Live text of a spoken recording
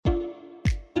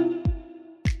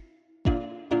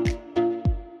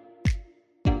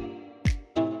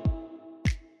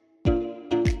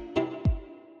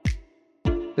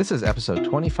This is episode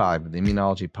 25 of the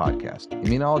Immunology podcast,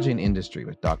 Immunology and Industry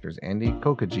with Doctors Andy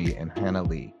Kokaji and Hannah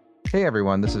Lee. Hey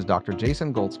everyone, this is Dr.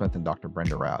 Jason Goldsmith and Dr.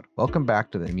 Brenda Roud. Welcome back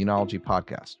to the Immunology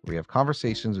podcast, where we have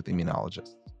conversations with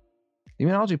immunologists. The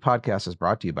Immunology podcast is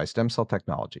brought to you by Stem Cell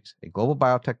Technologies, a global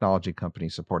biotechnology company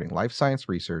supporting life science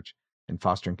research and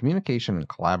fostering communication and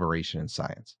collaboration in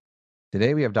science.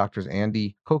 Today we have Doctors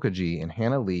Andy Kokaji and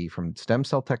Hannah Lee from Stem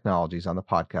Cell Technologies on the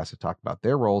podcast to talk about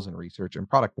their roles in research and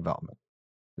product development.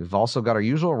 We've also got our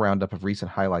usual roundup of recent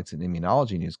highlights in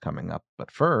immunology news coming up, but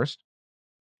first,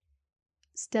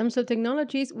 Stem Cell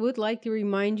Technologies would like to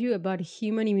remind you about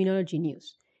human immunology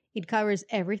news. It covers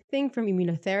everything from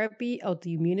immunotherapy,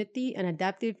 autoimmunity, and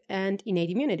adaptive and innate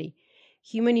immunity.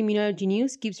 Human Immunology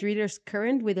News keeps readers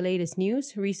current with the latest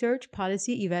news, research,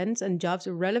 policy, events, and jobs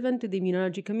relevant to the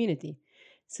immunology community.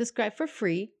 Subscribe for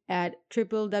free at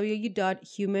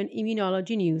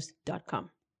www.humanimmunologynews.com.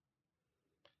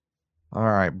 all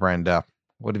right, Brenda,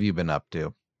 what have you been up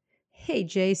to? Hey,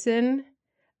 Jason.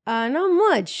 Not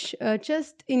much.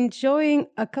 Just enjoying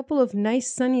a couple of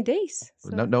nice sunny days.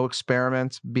 No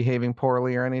experiments behaving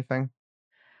poorly or anything?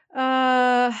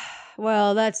 Uh,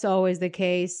 well, that's always the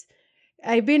case.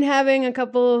 I've been having a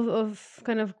couple of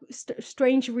kind of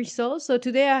strange results. So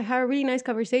today I had a really nice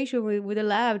conversation with the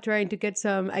lab trying to get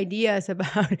some ideas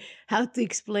about how to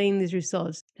explain these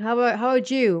results. How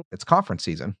about you? It's conference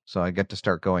season, so I get to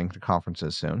start going to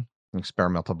conferences soon.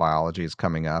 Experimental biology is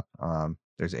coming up.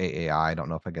 There's AAI. I don't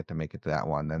know if I get to make it to that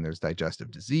one. Then there's Digestive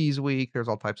Disease Week. There's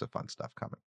all types of fun stuff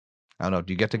coming. I don't know.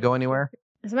 Do you get to go anywhere?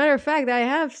 As a matter of fact, I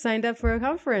have signed up for a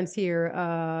conference here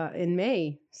in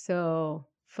May. So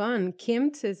fun.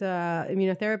 KIMT is a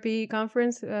immunotherapy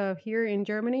conference here in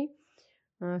Germany.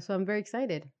 So I'm very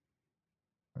excited.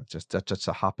 That's just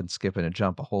a hop and skip and a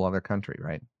jump, a whole other country,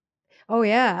 right? Oh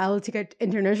yeah, I'll take an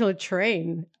international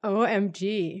train.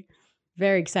 OMG.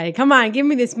 Very excited. Come on, give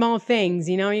me the small things.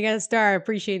 You gotta start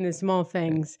appreciating the small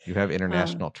things. You have Uh,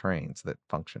 international trains that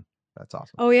function. That's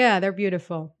awesome. oh yeah, they're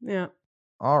beautiful. Yeah.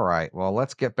 All right. Well,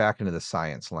 let's get back into the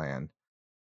science land.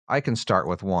 I can start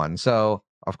with one. So,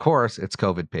 of course, it's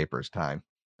COVID papers time.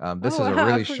 This Oh is a wow, I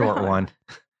really short forgot. one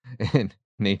in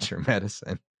Nature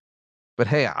Medicine. But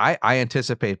hey, I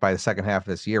anticipate by the second half of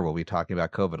this year, we'll be talking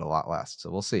about COVID a lot less.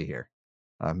 So we'll see here.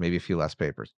 Maybe a few less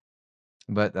papers.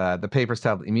 But the paper's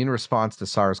titled Immune Response to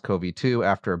SARS-CoV-2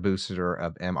 After a Booster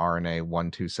of mRNA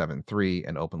 1273,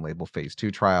 an open label phase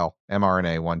 2 trial.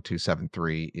 mRNA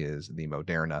 1273 is the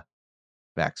Moderna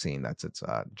vaccine. That's its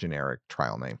generic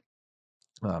trial name.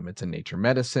 It's in Nature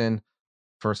Medicine.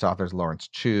 First author is Lawrence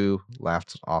Chu.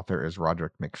 Last author is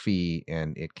Roderick McPhee,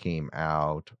 and it came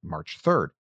out March 3rd.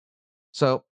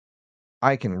 So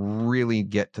I can really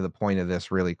get to the point of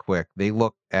this really quick. They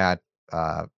look at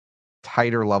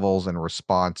titer levels in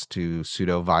response to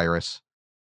pseudovirus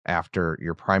after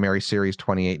your primary series,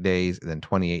 28 days, and then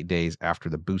 28 days after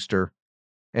the booster,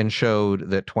 and showed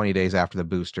that 20 days after the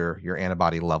booster, your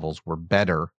antibody levels were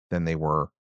better than they were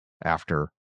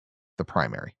after the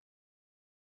primary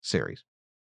series.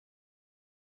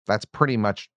 That's pretty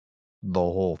much the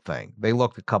whole thing. They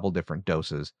look at a couple different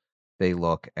doses. They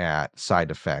look at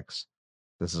side effects.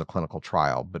 This is a clinical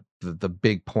trial, but the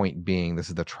big point being this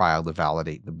is the trial to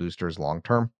validate the boosters long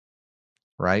term,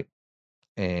 right?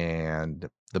 And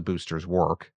the boosters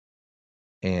work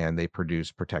and they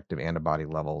produce protective antibody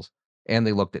levels. And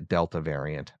they looked at Delta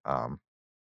variant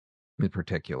in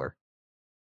particular.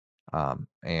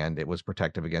 And it was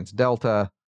protective against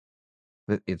Delta.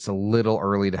 It's a little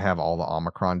early to have all the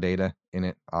Omicron data in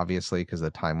it, obviously, because of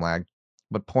the time lag.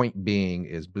 But point being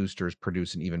is boosters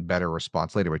produce an even better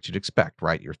response later, which you'd expect,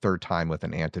 right? Your third time with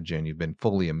an antigen, you've been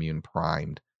fully immune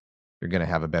primed. You're going to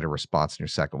have a better response in your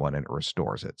second one, and it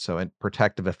restores it. So, and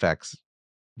protective effects,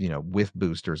 with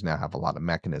boosters now have a lot of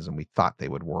mechanism. We thought they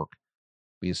would work.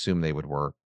 We assumed they would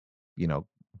work.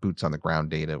 Boots on the ground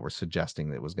data were suggesting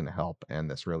that it was going to help. And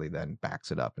this really then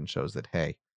backs it up and shows that,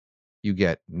 hey, you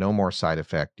get no more side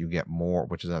effect. You get more,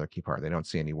 which is another key part. They don't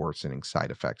see any worsening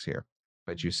side effects here,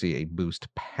 but you see a boost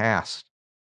past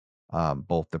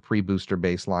both the pre-booster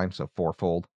baseline, so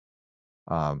fourfold,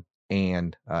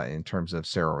 and in terms of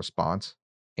seroresponse,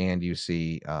 and you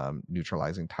see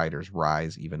neutralizing titers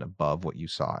rise even above what you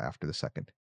saw after the second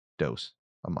dose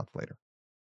a month later.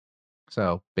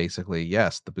 So basically,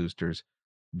 yes, the boosters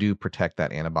do protect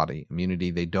that antibody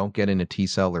immunity. They don't get into T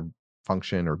cell or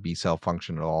function or B cell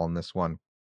function at all in this one,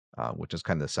 which is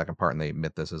kind of the second part, and they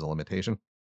admit this as a limitation.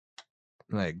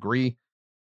 And I agree,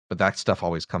 but that stuff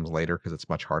always comes later because it's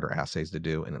much harder assays to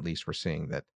do. And at least we're seeing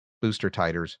that booster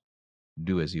titers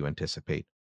do as you anticipate.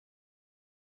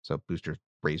 So boosters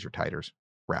raise your titers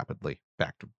rapidly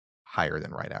back to higher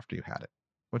than right after you had it.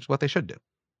 which is what they should do.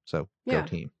 So go Yeah.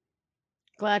 team.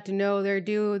 Glad to know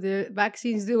the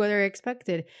vaccines do what they're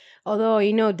expected. Although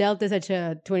Delta is such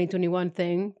a 2021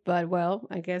 thing, but well,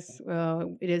 I guess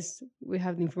it is. We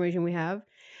have the information we have.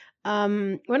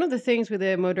 One of the things with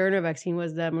the Moderna vaccine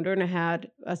was that Moderna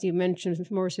had, as you mentioned,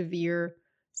 more severe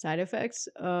side effects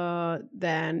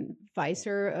than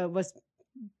Pfizer was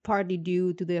partly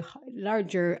due to the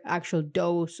larger actual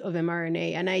dose of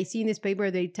mRNA. And I see in this paper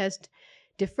they test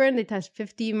different. They test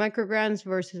 50 micrograms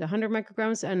versus 100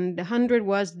 micrograms, and the 100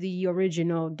 was the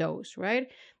original dose, right?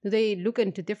 Do they look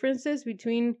into differences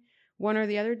between one or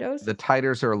the other dose? The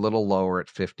titers are a little lower at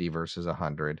 50 versus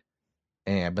 100,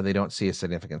 but they don't see a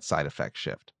significant side effect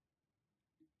shift.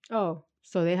 Oh,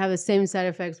 so they have the same side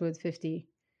effects with 50.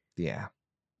 Yeah.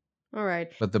 All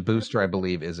right. But the booster, I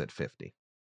believe, is at 50.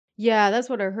 Yeah, that's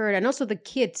what I heard. And also the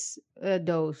kids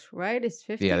dose, right? Is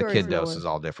Yeah, 50 the or is kid it dose lower? is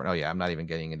all different. Oh, yeah, I'm not even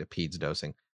getting into peds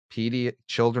dosing.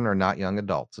 Children are not young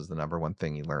adults is the number one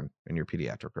thing you learn in your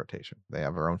pediatric rotation. They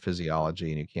have their own physiology,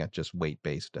 and you can't just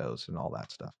weight-based dose and all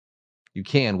that stuff. You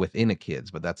can within a kids,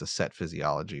 but that's a set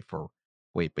physiology for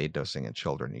weight-based dosing in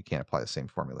children. You can't apply the same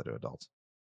formula to adults.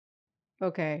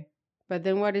 Okay. But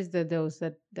then what is the dose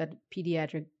that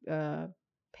pediatric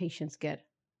patients get?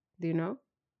 Do you know?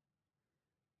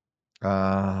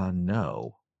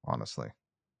 No, honestly.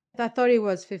 I thought it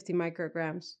was 50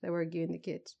 micrograms that were given the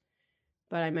kids,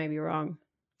 but I might be wrong.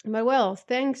 But well,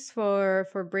 thanks for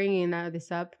bringing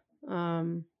this up.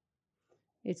 Um,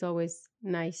 it's always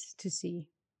nice to see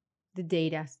the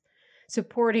data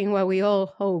supporting what we all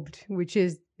hoped, which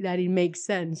is that it makes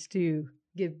sense to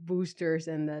give boosters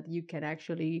and that you can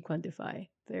actually quantify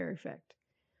their effect.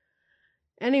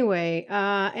 Anyway,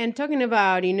 and talking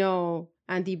about,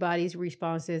 antibodies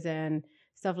responses and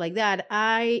stuff like that,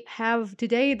 I have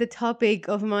today the topic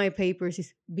of my papers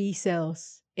is B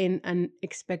cells in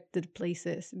unexpected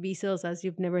places. B cells as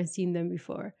you've never seen them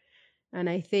before. And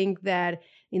I think that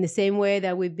in the same way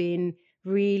that we've been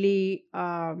really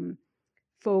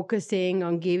focusing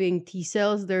on giving T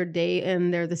cells their day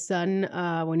and they're the sun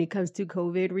when it comes to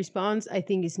COVID response, I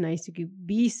think it's nice to give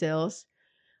B cells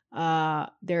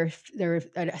they're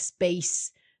at a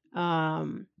space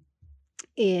um,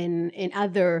 in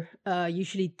other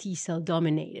usually T cell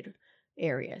dominated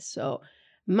areas. So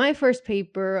my first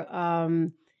paper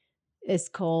is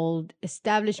called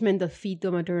Establishment of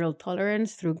Fetal Maternal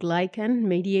Tolerance Through Glycan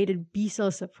Mediated B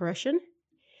Cell Suppression.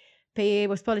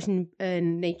 Was published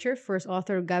in Nature, first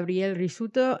author Gabriel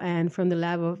Risuto, and from the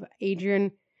lab of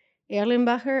Adrian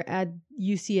Erlenbacher at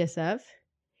UCSF.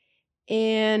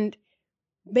 And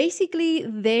basically,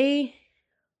 they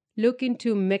look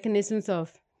into mechanisms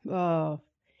of uh,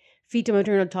 fetal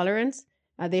maternal tolerance.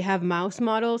 They have mouse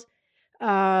models,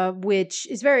 which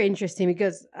is very interesting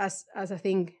because, as I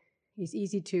think is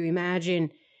easy to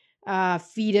imagine,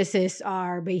 fetuses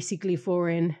are basically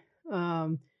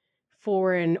um,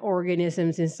 foreign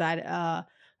organisms inside a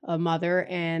mother,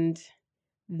 and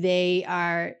they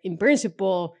are, in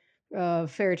principle,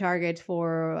 fair targets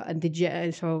for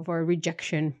so for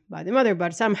rejection by the mother.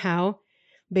 But somehow,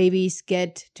 babies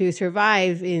get to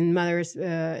survive in mothers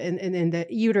in the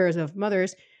uterus of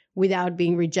mothers without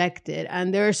being rejected.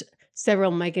 And there's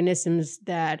several mechanisms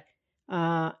that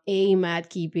aim at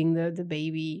keeping the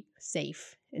baby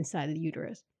safe inside the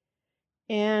uterus.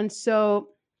 And so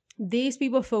these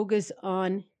people focus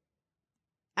on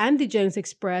antigens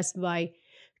expressed by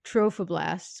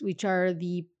trophoblasts, which are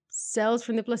the cells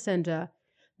from the placenta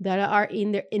that are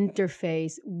in their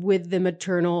interface with the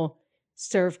maternal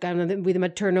with the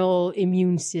maternal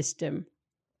immune system.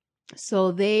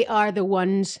 So they are the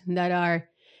ones that are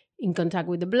in contact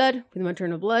with the blood, with the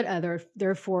maternal blood,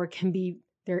 therefore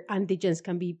their antigens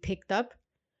can be picked up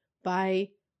by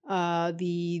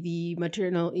the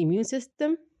maternal immune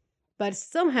system. But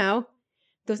somehow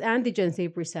those antigens they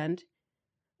present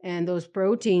and those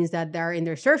proteins that are in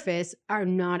their surface are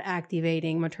not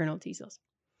activating maternal T cells.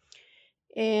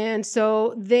 And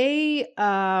so they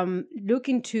look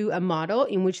into a model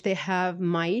in which they have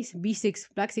mice,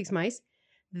 B6, black 6 mice,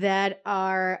 that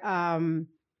so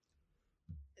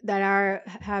they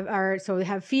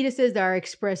have fetuses that are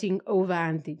expressing ova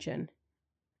antigen,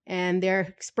 and they're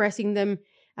expressing them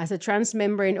as a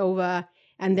transmembrane ova,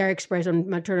 and they're expressed on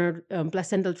maternal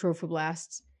placental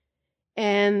trophoblasts.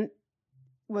 And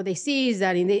what they see is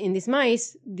that in these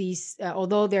mice, these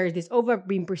although there is this ova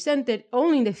being presented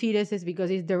only in the fetuses because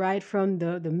it's derived from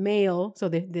the male, so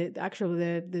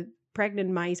the pregnant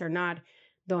mice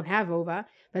don't have ova,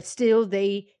 but still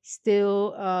they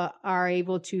still are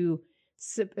able to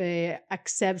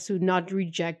accept not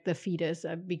reject the fetus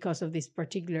because of this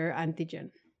particular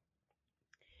antigen.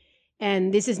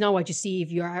 And this is not what you see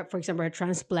if you are, for example,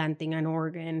 transplanting an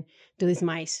organ to these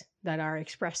mice that are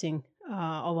expressing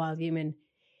ovalbumin.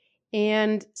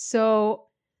 And so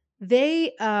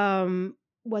they,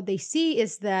 what they see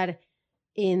is that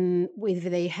in if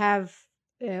they have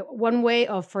one way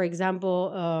of, for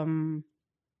example,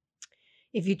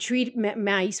 if you treat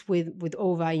mice with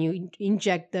ova and you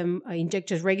inject them, inject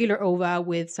just regular ova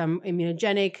with some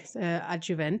immunogenic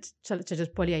adjuvant, such as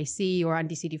poly-IC or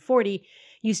anti-CD40,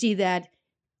 you see that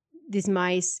these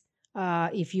mice,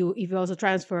 if you also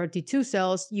transfer T2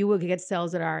 cells, you will get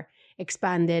cells that are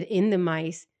expanded in the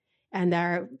mice and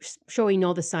are showing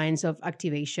all the signs of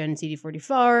activation,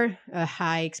 CD44,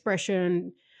 high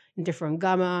expression, interferon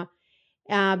gamma.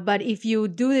 But if you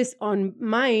do this on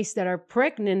mice that are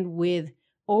pregnant with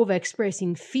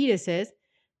overexpressing fetuses,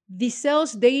 the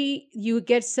cells, you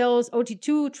get cells,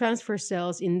 OT2 transfer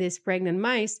cells in these pregnant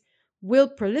mice will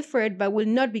proliferate but will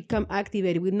not become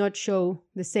activated, will not show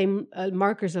the same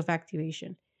markers of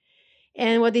activation.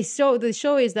 And what they show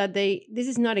is that this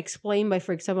is not explained by,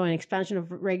 for example, an expansion of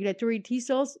regulatory T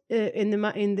cells in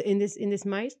this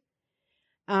mice,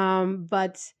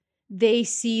 but they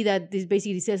see that these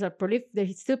basically cells are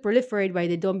they still proliferate, but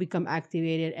they don't become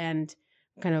activated and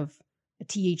kind of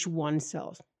Th1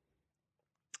 cells.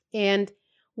 And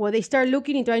when they start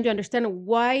looking and trying to understand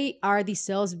why are these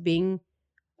cells being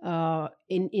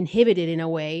inhibited in a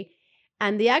way,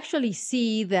 and they actually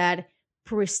see that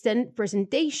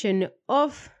presentation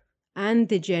of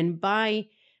antigen by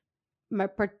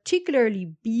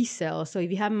particularly B cells. So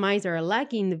if you have mice that are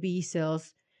lacking the B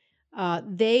cells,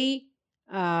 they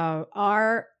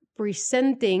are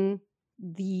presenting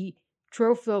the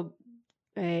tropho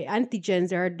antigens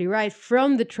that are derived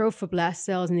from the trophoblast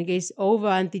cells. In the case ova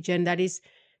antigen that is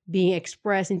being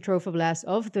expressed in trophoblasts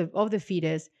of the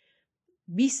fetus,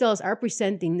 B cells are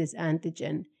presenting this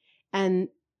antigen, and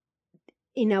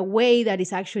in a way that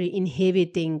is actually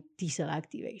inhibiting T cell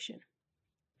activation.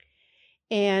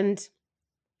 And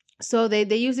so they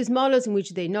use these models in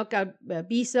which they knock out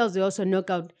B cells. They also knock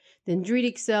out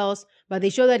dendritic cells, but they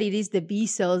show that it is the B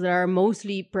cells that are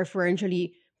mostly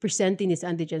preferentially presenting these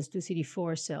antigens to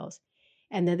CD4 cells,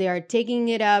 and that they are taking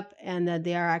it up, and that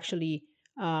they are actually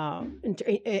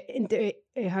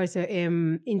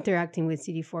interacting with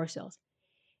CD4 cells.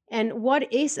 And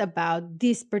what is about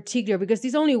this particular, because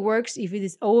this only works if it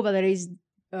is ova that is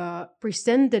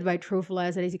presented by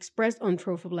trophoblasts, that is expressed on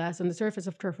trophoblasts, on the surface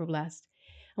of trophoblasts.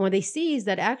 And what they see is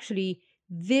that actually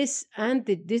this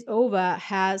ova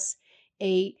has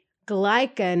a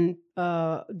glycan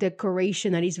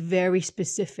decoration that is very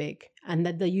specific, and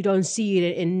that you don't see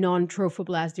it in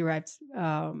non-trophoblast derived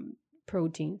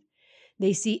proteins.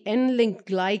 They see N-linked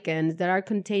glycans that are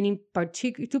containing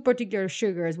two particular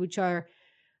sugars, which are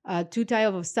two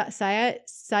types of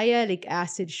sialic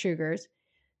acid sugars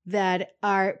that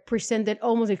are presented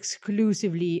almost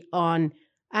exclusively on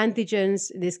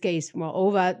antigens, in this case,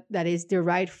 ova, that is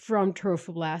derived from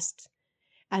trophoblasts.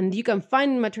 And you can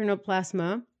find maternal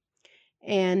plasma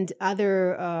and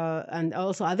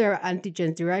also other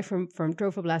antigens derived from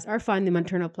trophoblasts are found in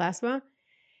maternal plasma.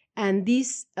 And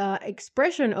this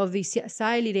expression of the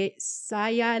sialic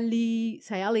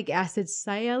acid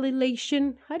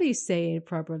sialylation, how do you say it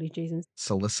properly, Jason?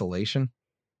 Salicylation?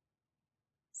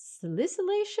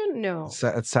 Salicylation? No.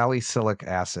 Salicylic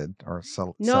acid or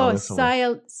No,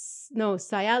 salicylic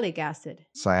sialic acid.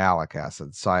 sialic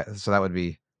acid. So that would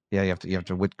be, yeah, you have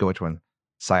to go which one?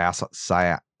 Okay.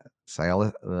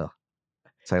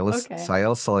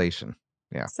 Sialylation.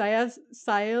 Yeah. Sial,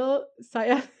 Sial,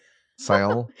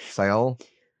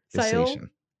 Sialization.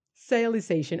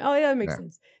 sialization. Oh, yeah, that makes Yeah.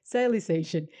 sense.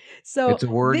 Sialization. So It's a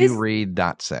word you this read,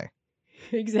 not say.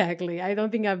 exactly. I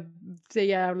don't think I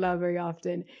say it out loud very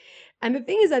often. And the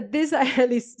thing is that this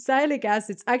sialic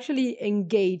acids actually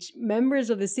engage members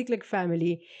of the cyclic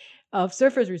family of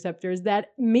surface receptors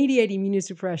that mediate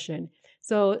immunosuppression.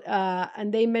 So,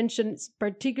 and they mentioned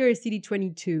particularly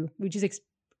CD22, which is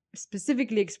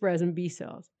specifically expressed in B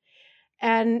cells.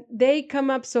 And they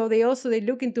come up, so they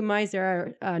look into mice that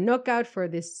are knockout for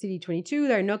this CD22.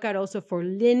 They're knockout also for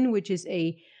Lin, which is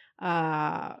a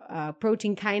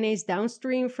protein kinase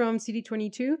downstream from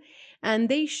CD22, and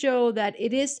they show that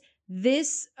it is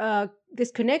this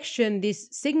connection, this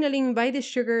signaling by the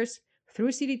sugars through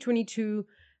CD22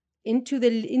 into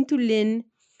Lin,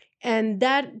 and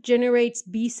that generates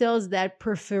B cells that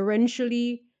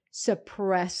preferentially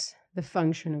suppress the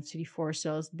function of CD4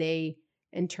 cells they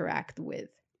interact with.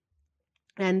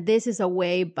 And this is a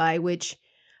way by which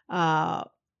the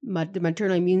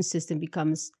maternal immune system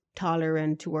becomes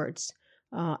tolerant towards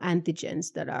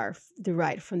antigens that are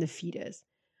derived from the fetus.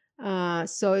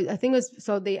 So I think it's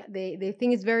so they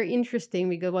think it's very interesting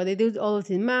because well they do all of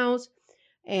this in mouse,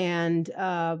 and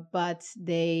but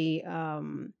they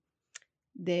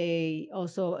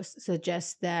also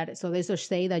suggest that, so they also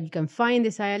say that you can find the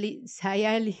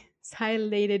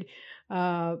sialylated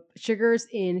sugars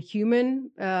in human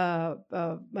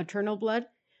maternal blood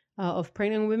of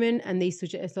pregnant women, and they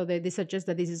suggest that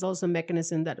this is also a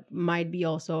mechanism that might be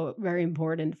also very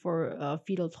important for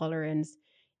fetal tolerance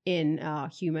in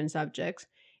human subjects.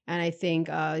 And I think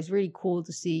it's really cool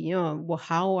to see, well,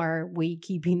 how are we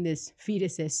keeping these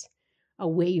fetuses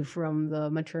away from the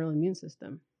maternal immune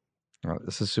system? Oh,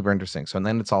 this is super interesting. So, and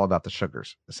then it's all about the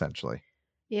sugars, essentially.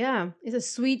 Yeah, it's a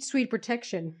sweet, sweet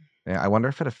protection. Yeah, I wonder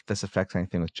if this affects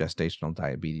anything with gestational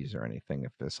diabetes or anything,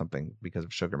 if there's something because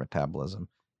of sugar metabolism.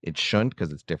 It shouldn't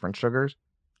because it's different sugars,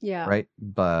 Yeah. right?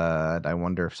 But I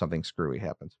wonder if something screwy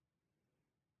happens.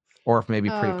 Or if maybe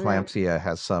Oh, right. preeclampsia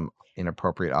has some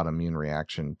inappropriate autoimmune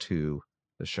reaction to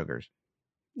the sugars.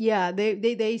 Yeah,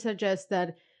 they suggest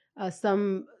that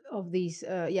some of these,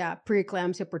 yeah,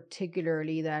 preeclampsia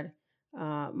particularly, that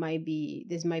might be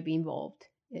involved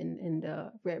in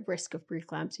the risk of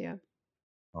preeclampsia.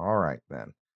 All right,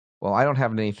 then. Well, I don't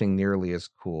have anything nearly as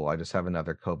cool. I just have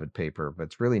another COVID paper, but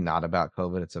it's really not about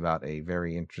COVID. It's about a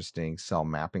very interesting cell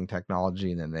mapping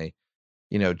technology. And then they,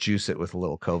 juice it with a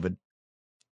little COVID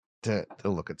to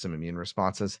look at some immune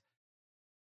responses.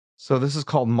 So this is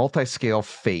called multi-scale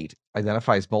fate,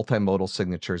 identifies multimodal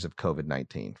signatures of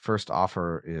COVID-19. First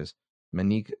author is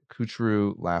Manik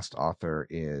Kuchru. Last author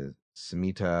is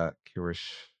Samita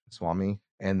Kirishwamy.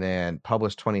 And then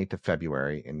published 28th of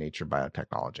February in Nature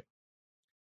Biotechnology.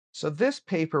 So this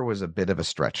paper was a bit of a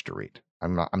stretch to read.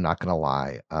 I'm not going to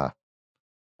lie.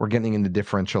 We're getting into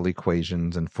differential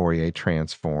equations and Fourier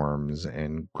transforms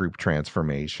and group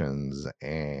transformations,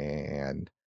 and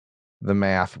the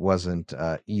math wasn't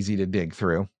easy to dig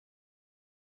through.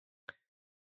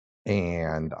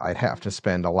 And I'd have to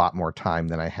spend a lot more time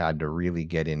than I had to really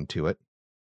get into it.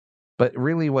 But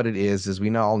really, what it is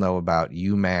we all know about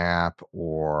UMAP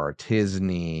or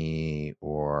TISNE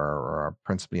or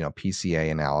principally, PCA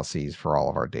analyses for all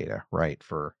of our data, right?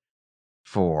 For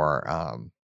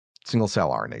single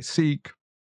cell RNA-seq,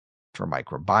 for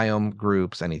microbiome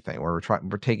groups, anything where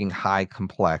we're taking high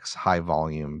complex, high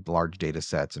volume, large data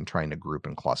sets and trying to group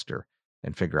and cluster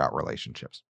and figure out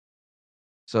relationships.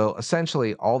 So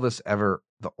essentially, all this ever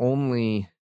the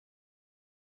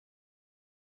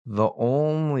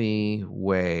only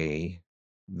way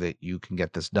that you can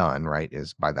get this done, right,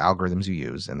 is by the algorithms you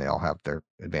use, and they all have their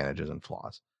advantages and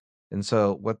flaws. And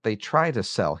so what they try to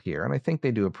sell here, and I think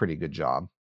they do a pretty good job,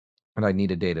 and I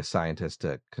need a data scientist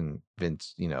to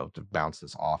convince, to bounce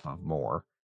this off of more,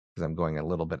 because I'm going a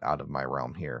little bit out of my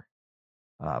realm here.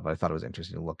 But I thought it was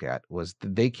interesting to look at, was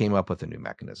they came up with a new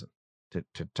mechanism to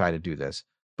try to do this.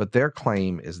 But their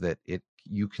claim is that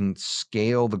you can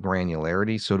scale the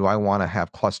granularity. So do I want to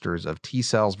have clusters of T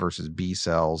cells versus B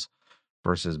cells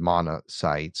versus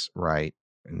monocytes, right?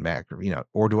 And macro,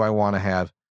 or do I want to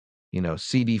have,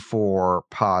 CD4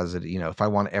 positive, if I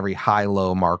want every high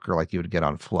low marker like you would get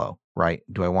on flow, right?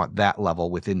 Do I want that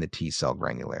level within the T cell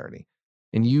granularity?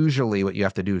 And usually what you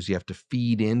have to do is you have to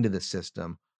feed into the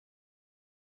system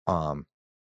um,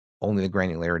 only the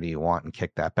granularity you want and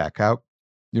kick that back out.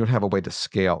 You don't have a way to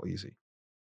scale easy.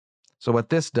 So what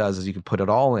this does is you can put it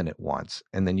all in at once,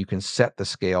 and then you can set the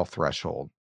scale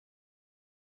threshold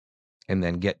and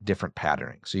then get different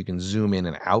patterning. So you can zoom in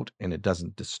and out and it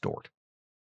doesn't distort.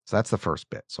 So that's the first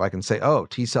bit. So I can say, oh,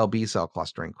 T cell, B cell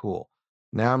clustering, cool.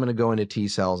 Now I'm going to go into T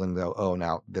cells and go, oh,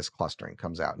 now this clustering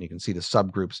comes out. And you can see the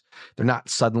subgroups. They're not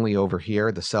suddenly over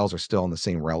here. The cells are still in the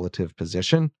same relative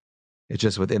position. It's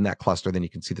just within that cluster, then you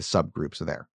can see the subgroups are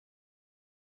there.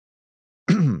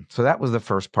 So that was the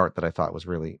first part that I thought was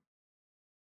really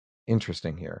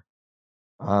interesting here.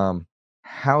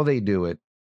 How they do it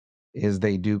is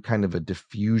they do kind of a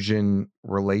diffusion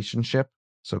relationship.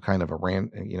 So kind of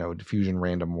a diffusion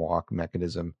random walk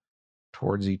mechanism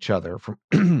towards each other from,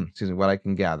 excuse me, what I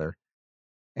can gather.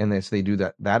 And they do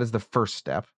that. That is the first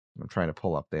step. I'm trying to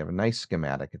pull up. They have a nice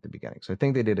schematic at the beginning. So I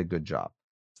think they did a good job.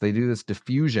 So they do this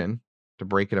diffusion to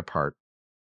break it apart.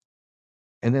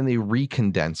 And then they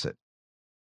recondense it.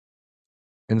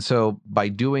 And so by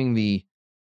doing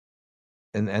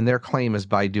and their claim is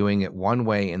by doing it one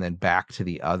way and then back to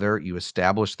the other, you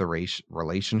establish the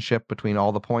relationship between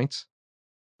all the points,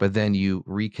 but then you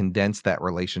recondense that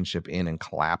relationship in and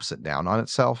collapse it down on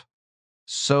itself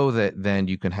so that then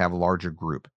you can have a larger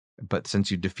group. But since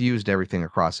you diffused everything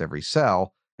across every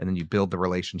cell and then you build the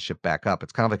relationship back up,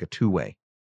 it's kind of like a two-way,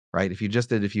 right? If you just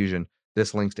did diffusion,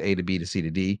 this links to A to B to C to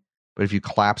D, But if you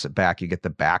collapse it back, you get the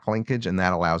back linkage, and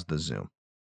that allows the zoom,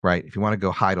 right? If you want to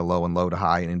go high to low and low to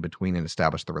high and in between and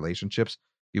establish the relationships,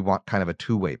 you want kind of a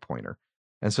two-way pointer.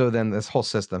 And so then this whole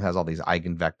system has all these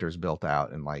eigenvectors built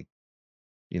out and like,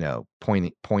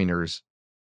 pointers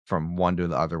from one to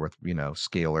the other with,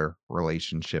 scalar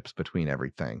relationships between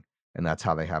everything. And that's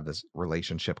how they have this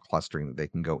relationship clustering that they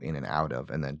can go in and out of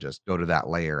and then just go to that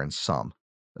layer and sum,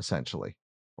 essentially,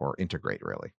 or integrate,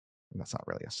 really. And that's not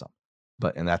really a sum.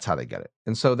 And that's how they get it.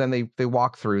 And so then they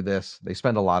walk through this. They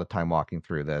spend a lot of time walking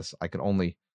through this. I could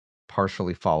only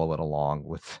partially follow it along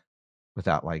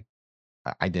without like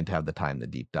I didn't have the time to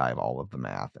deep dive all of the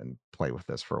math and play with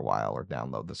this for a while or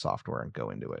download the software and go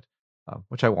into it,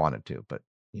 which I wanted to, but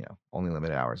only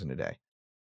limited hours in a day.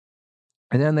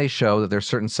 And then they show that there's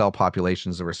certain cell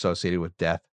populations that were associated with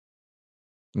death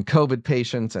in COVID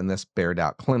patients, and this bared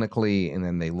out clinically. And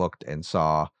then they looked and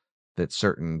saw that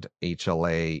certain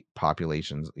HLA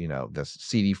populations, this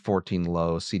CD14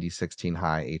 low, CD16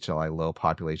 high, HLA low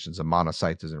populations of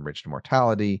monocytes is enriched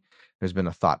mortality. There's been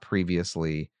a thought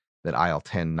previously that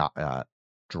IL-10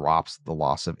 drops the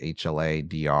loss of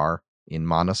HLA-DR in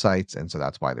monocytes, and so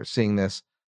that's why they're seeing this.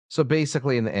 So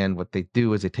basically, in the end, what they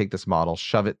do is they take this model,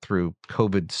 shove it through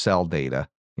COVID cell data,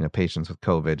 patients with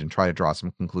COVID, and try to draw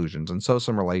some conclusions. And so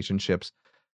some relationships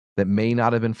that may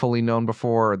not have been fully known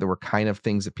before. There were kind of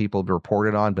things that people had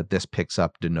reported on, but this picks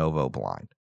up de novo blind.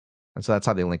 And so that's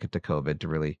how they link it to COVID to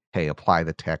really, hey, apply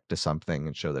the tech to something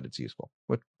and show that it's useful,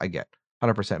 which I get.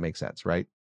 100% makes sense, right?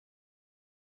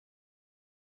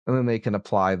 And then they can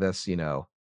apply this,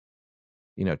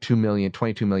 22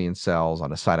 million cells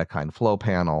on a cytokine flow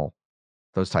panel,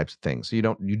 those types of things. So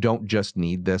you don't just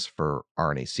need this for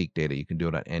RNA-seq data. You can do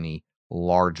it on any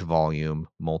large volume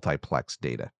multiplex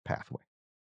data pathway.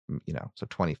 So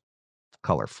 20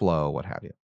 color flow, what have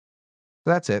you.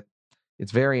 So that's it.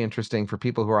 It's very interesting for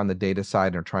people who are on the data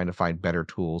side and are trying to find better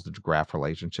tools to graph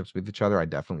relationships with each other. I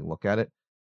definitely look at it.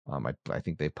 I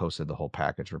think they posted the whole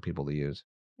package for people to use.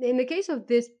 In the case of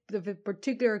the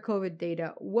particular COVID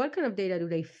data, what kind of data do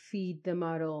they feed the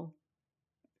model?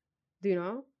 Do you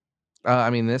know?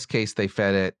 In this case, they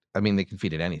fed it. They can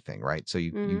feed it anything, right? So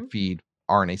you Mm-hmm. feed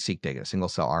RNA-seq data, single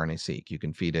cell RNA-seq. You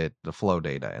can feed it the flow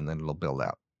data, and then it'll build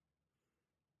out.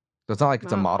 So it's not like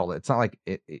it's a Wow. model. It's not like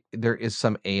there is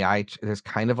some AI. There's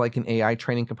kind of like an AI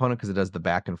training component because it does the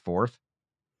back and forth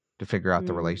to figure out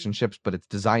the Mm. relationships, but it's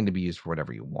designed to be used for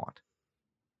whatever you want,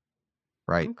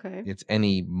 right? Okay. It's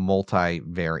any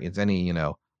multivariate. It's any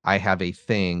I have a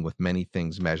thing with many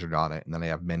things measured on it, and then I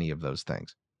have many of those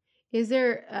things. Is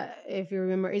there, if you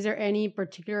remember, is there any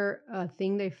particular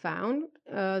thing they found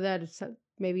that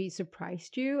maybe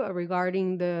surprised you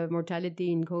regarding the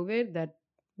mortality in COVID that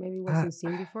maybe Uh, wasn't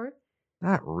seen before?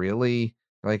 Not really.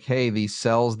 Like, hey, these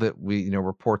cells that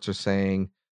reports are saying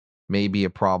maybe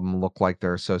a problem look like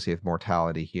they're associated with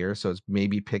mortality here. So it's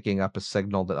maybe picking up a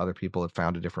signal that other people had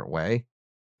found a different way.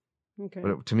 But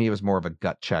Okay. to me, it was more of a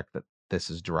gut check that this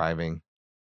is driving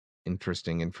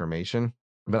interesting information.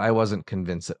 But I wasn't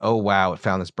convinced that, oh wow, it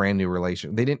found this brand new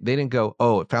relation. They didn't go,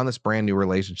 oh, it found this brand new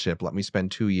relationship. Let me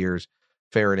spend 2 years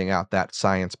ferreting out that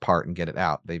science part and get it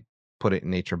out. They put it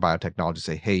in Nature Biotechnology,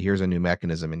 say, hey, here's a new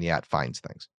mechanism, and yeah, it finds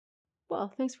things.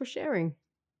 Well, thanks for sharing.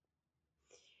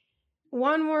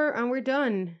 One more and we're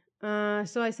done.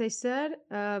 So as I said,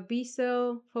 B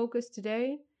cell focus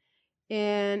today.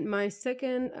 And my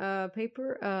second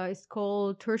paper is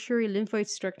called Tertiary Lymphoid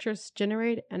Structures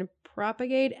Generate and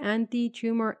Propagate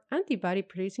Anti-Tumor Antibody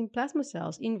Producing Plasma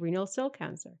Cells in Renal Cell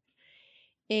Cancer.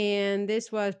 And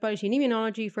this was published in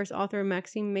Immunology, first author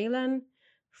Maxime Melan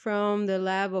from the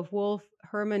lab of Wolf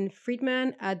Hermann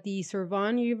Friedman at the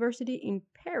Sorbonne University in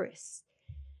Paris.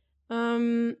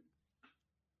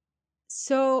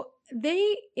 So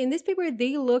they in this paper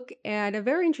they look at a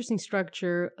very interesting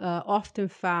structure often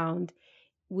found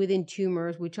within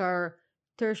tumors, which are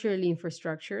tertiary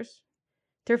infrastructures.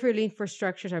 Tertiary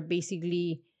infrastructures are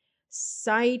basically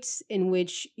sites in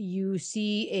which you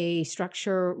see a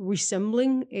structure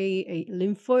resembling a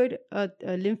lymphoid,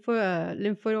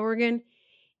 lymphoid organ,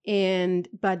 and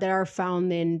but that are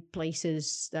found in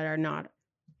places that are not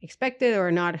expected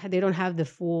or not. They don't have the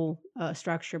full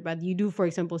structure, but you do, for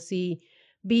example, see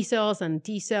B cells and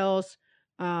T cells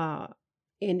uh,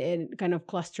 in kind of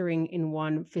clustering in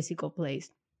one physical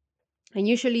place. And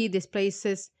usually these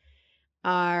places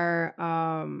are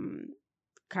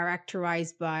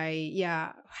characterized by,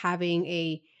 yeah, having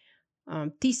a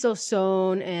T cell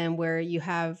zone and where you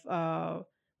have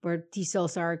where T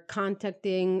cells are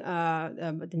contacting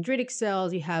dendritic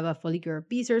cells. You have a follicular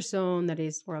B cell zone that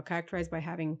is well characterized by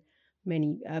having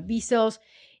many B cells.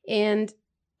 And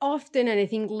often, and I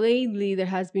think lately, there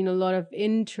has been a lot of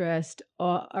interest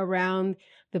around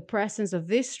the presence of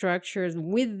these structures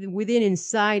within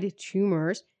inside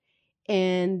tumors,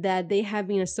 and that they have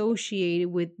been associated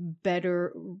with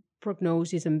better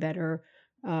prognosis and better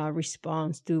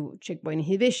response to checkpoint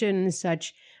inhibition and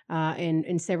such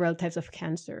in several types of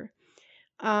cancer.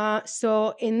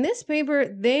 So in this paper,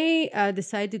 they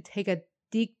decided to take a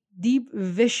deep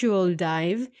visual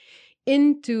dive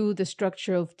into the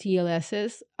structure of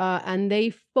TLSs, and they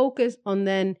focus on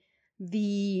then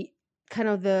the kind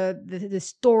of the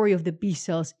story of the B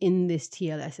cells in these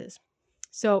TLSs.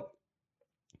 So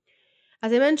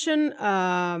as I mentioned,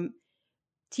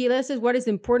 TLSs, what is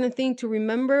the important thing to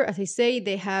remember? As I say,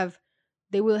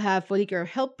 they will have follicular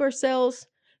helper cells.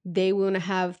 They will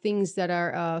have things that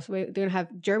are so they're gonna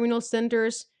have germinal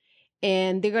centers,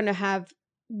 and they're gonna have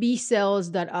B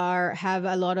cells that are have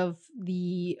a lot of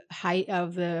the high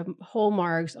of the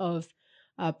hallmarks of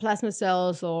plasma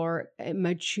cells or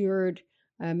matured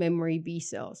memory B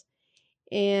cells.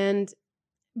 And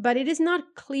but it is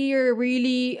not clear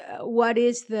really what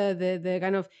is the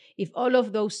kind of, if all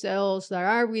of those cells that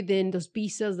are within those B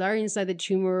cells that are inside the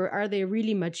tumor, are they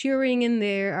really maturing in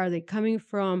there? Are they coming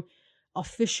from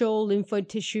official lymphoid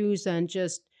tissues and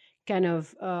just kind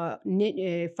of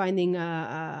finding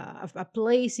a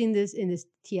place in this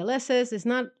TLSs? It's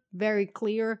not very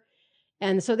clear.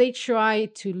 And so they try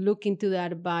to look into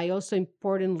that by also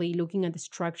importantly looking at the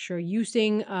structure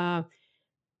using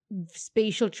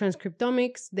spatial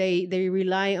transcriptomics. They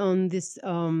rely on this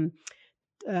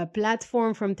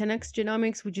platform from 10x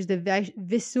Genomics, which is the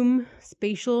Visum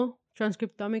spatial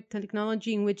transcriptomic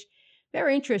technology, in which,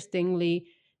 very interestingly,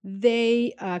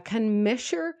 they can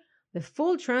measure the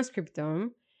full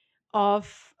transcriptome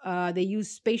of they use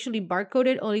spatially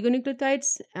barcoded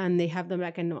oligonucleotides, and they have them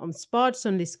like on spots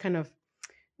on this kind of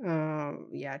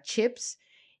chips,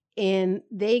 and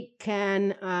they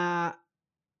can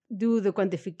do the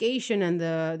quantification, and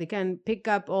they can pick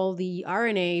up all the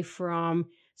RNA from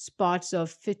spots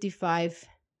of 55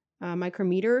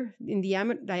 micrometer in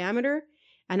diameter,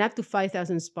 and up to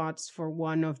 5,000 spots for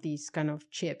one of these kind of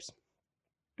chips.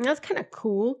 And that's kind of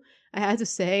cool, I have to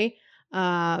say,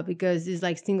 because it's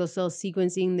like single cell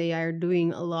sequencing. They are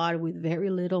doing a lot with very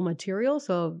little material,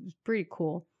 so it's pretty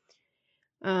cool.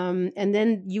 And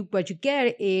then what you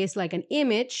get is like an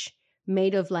image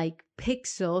made of like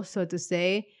pixels, so to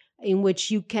say, in which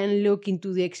you can look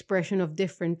into the expression of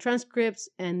different transcripts,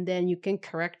 and then you can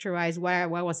characterize what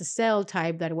was the cell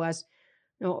type that was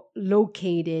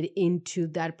located into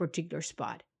that particular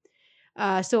spot.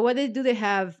 So what they do, they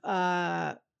have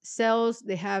cells.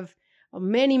 They have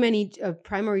many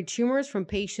primary tumors from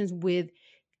patients with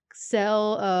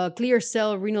clear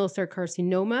cell renal cell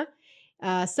carcinoma.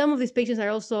 Some of these patients are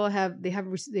also they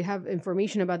have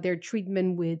information about their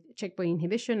treatment with checkpoint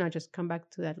inhibition. I'll just come back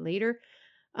to that later.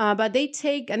 But they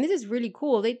take, and this is really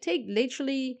cool, they take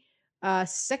literally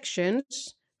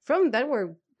sections from that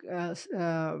were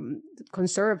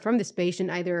conserved from this patient,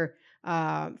 either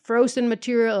frozen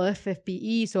material,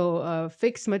 FFPE, so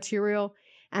fixed material,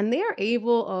 and they are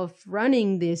able of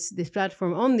running this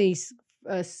platform on these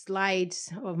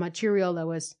slides of material that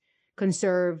was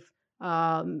conserved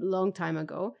long time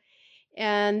ago.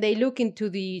 And they look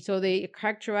into so they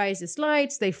characterize the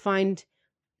slides. They find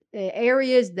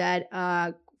areas that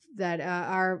are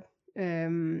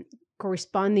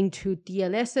corresponding to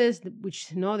TLSs, which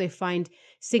they find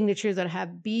signatures that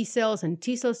have B cells and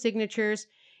T cell signatures,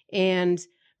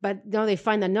 but now they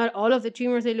find that not all of the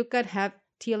tumors they look at have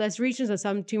TLS regions, and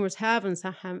some tumors have, and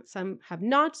some have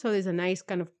not. So there's a nice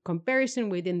kind of comparison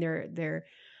within their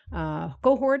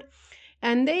cohort,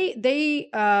 and they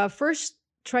first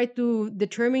try to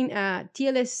determine a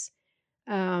TLS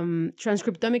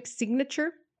transcriptomic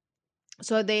signature.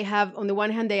 So they have, on the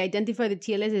one hand, they identify the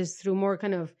TLSs through more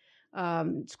kind of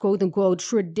quote unquote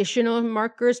traditional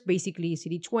markers, basically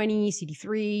CD20,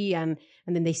 CD3, and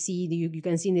then they see you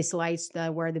can see in the slides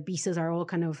where the B cells are all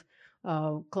kind of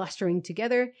clustering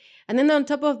together. And then on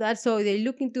top of that, so they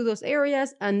look into those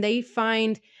areas and they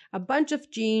find a bunch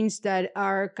of genes that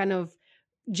are kind of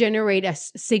generate a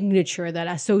signature that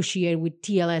associate with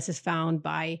TLS is found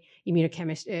by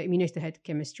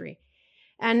immunohistochemistry.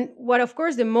 And what, of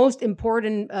course, the most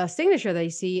important signature they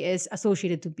see is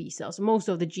associated to B cells. Most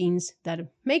of the genes that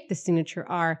make the signature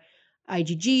are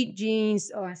IgG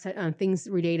genes and things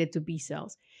related to B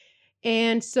cells.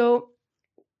 And so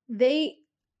they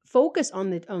focus on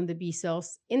the B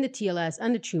cells in the TLS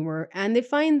and the tumor, and they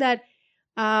find that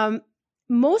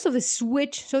most of the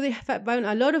switch, so they have found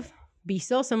a lot of B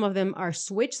cells. Some of them are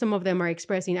switched, some of them are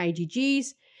expressing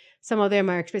IgGs, some of them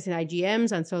are expressing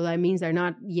IgMs, and so that means they're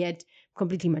not yet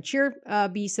completely mature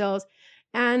B cells.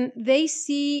 And they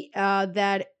see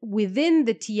that within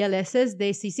the TLSs,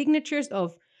 they see signatures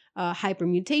of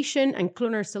hypermutation and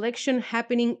clonal selection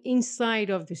happening inside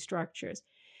of the structures.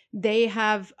 They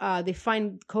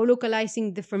find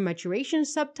co-localizing different maturation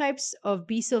subtypes of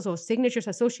B cells or signatures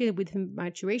associated with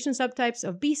maturation subtypes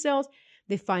of B cells.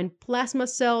 They find plasma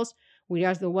cells, which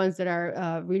are the ones that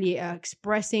are really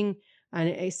expressing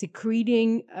and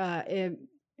secreting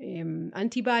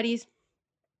antibodies.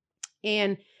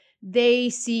 And they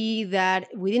see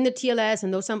that within the TLS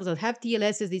and those samples that have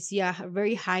TLSs, they see a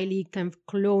very highly kind of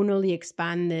clonally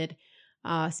expanded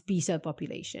B cell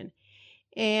population.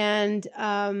 And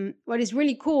what is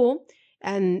really cool,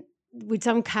 and with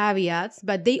some caveats,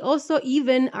 but they also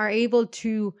even are able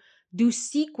to do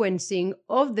sequencing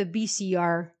of the B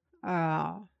cell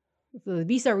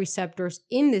receptors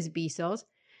in these B cells.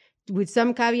 With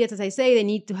some caveats, as I say, they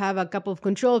need to have a couple of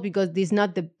controls because this is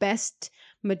not the best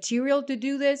material to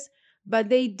do this. But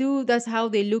they do, that's how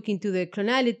they look into the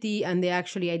clonality, and they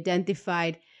actually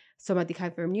identified somatic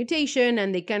hypermutation,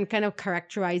 and they can kind of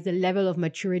characterize the level of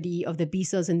maturity of the B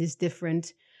cells in these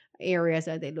different areas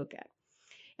that they look at.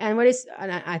 And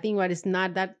I think what is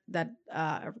not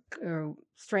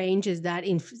strange is that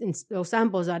in those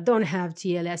samples that don't have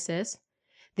TLSs,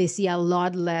 they see a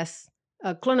lot less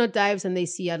clonotypes, and they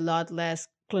see a lot less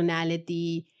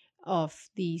clonality of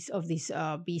these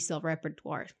B cell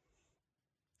repertoire.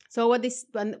 So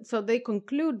they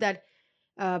conclude that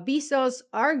B cells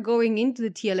are going into the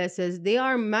TLSs, they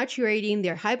are maturating,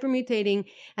 they're hypermutating,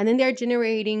 and then they're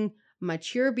generating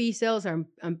mature B cells and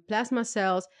plasma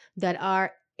cells that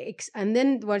are. And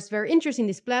then what's very interesting,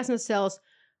 these plasma cells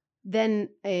then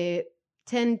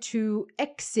tend to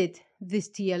exit this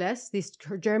TLS, these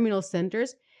germinal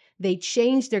centers. They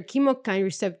change their chemokine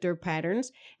receptor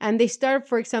patterns, and they start,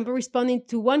 for example, responding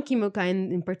to one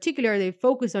chemokine in particular they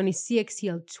focus on is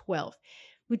CXCL12.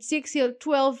 With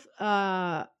CXCL12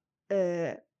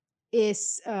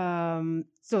 is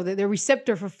so the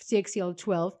receptor for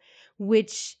CXCL12,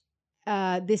 which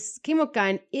this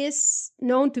chemokine is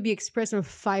known to be expressed on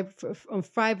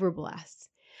fibroblasts.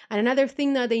 And another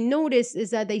thing that they notice is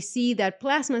that they see that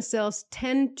plasma cells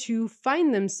tend to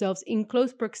find themselves in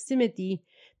close proximity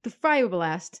to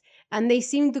fibroblasts, and they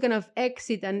seem to kind of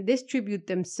exit and distribute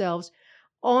themselves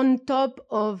on top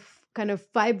of kind of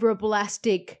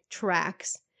fibroblastic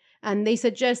tracks. And they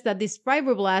suggest that these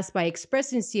fibroblasts, by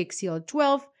expressing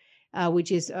CXCL12,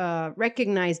 which is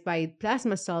recognized by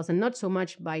plasma cells and not so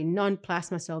much by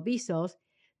non-plasma cell B cells,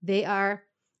 they are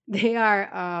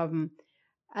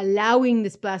allowing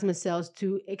these plasma cells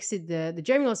to exit the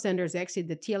germinal centers, exit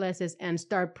the TLSs, and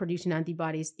start producing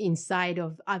antibodies inside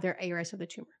of other areas of the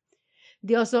tumor.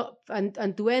 They also, and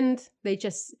to end, they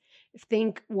just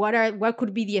think what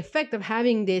could be the effect of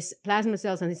having these plasma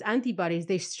cells and these antibodies.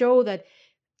 They show that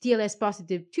TLS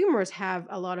positive tumors have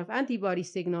a lot of antibody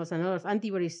signals and a lot of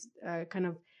antibodies kind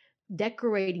of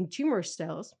decorating tumor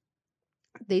cells.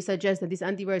 They suggest that these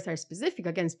antibodies are specific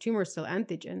against tumor cell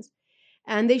antigens.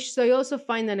 And they also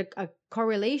find a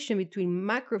correlation between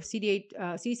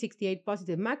CD68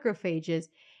 positive macrophages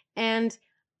and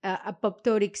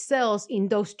apoptotic cells in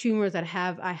those tumors that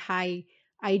have a high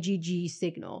IgG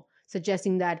signal,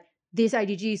 suggesting that these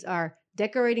IgGs are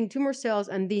decorating tumor cells,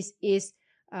 and this is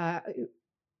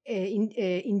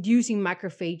inducing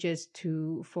macrophages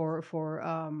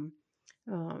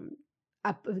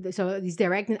so this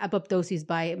directing apoptosis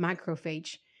by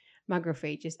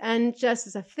macrophages. And just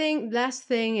as a last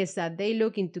thing is that they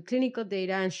look into clinical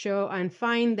data and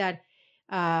find that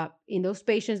in those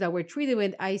patients that were treated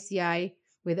with ICI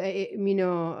with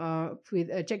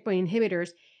checkpoint inhibitors,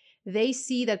 they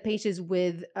see that patients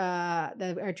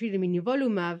that are treated with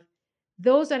nivolumab,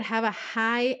 those that have a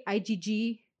high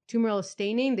IgG tumoral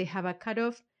staining, they have a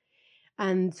cutoff,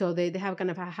 and so they have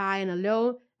kind of a high and a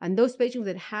low. And those patients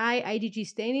with high IgG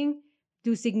staining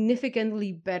do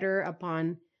significantly better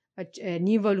upon a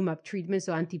nivolumab treatment,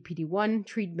 so anti-PD-1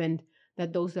 treatment,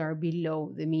 that those that are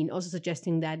below the mean, also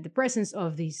suggesting that the presence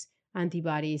of these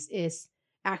antibodies is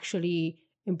actually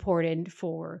important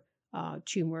for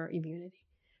tumor immunity.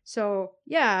 So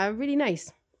yeah, a really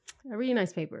nice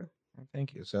paper.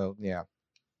 Thank you. So yeah.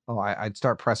 Oh, I'd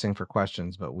start pressing for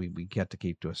questions, but we get to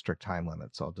keep to a strict time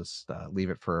limit, so I'll just leave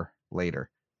it for later.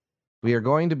 We are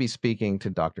going to be speaking to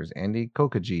Doctors Andy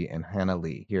Kokaji and Hannah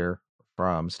Lee here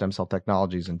from Stem Cell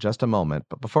Technologies in just a moment.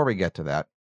 But before we get to that,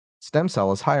 Stem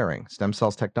Cell is hiring. Stem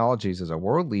Cells Technologies is a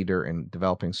world leader in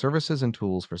developing services and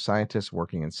tools for scientists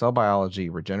working in cell biology,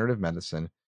 regenerative medicine,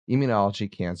 immunology,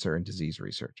 cancer, and disease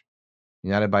research.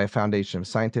 United by a foundation of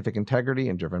scientific integrity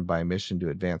and driven by a mission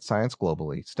to advance science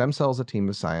globally, Stem Cell is a team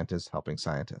of scientists helping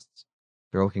scientists.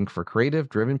 They're looking for creative,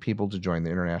 driven people to join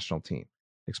the international team.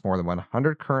 Explore the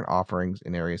 100 current offerings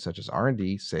in areas such as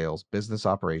R&D, sales, business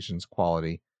operations,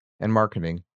 quality, and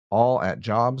marketing, all at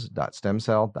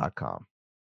jobs.stemcell.com.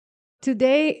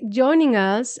 Today, joining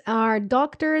us are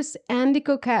doctors Andy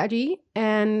Kokaji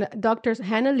and doctors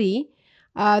Hannah Lee.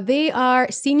 They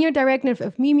are Senior Director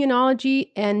of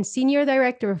Immunology and Senior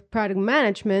Director of Product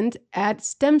Management at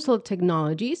Stem Cell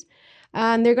Technologies.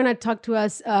 And they're going to talk to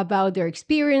us about their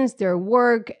experience, their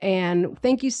work, and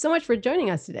thank you so much for joining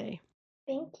us today.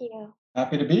 Thank you.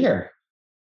 Happy to be here.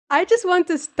 I just want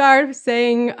to start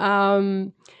saying,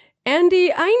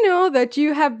 Andy, I know that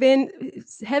you have been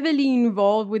heavily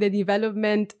involved with the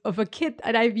development of a kit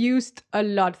that I've used a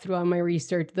lot throughout my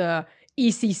research, the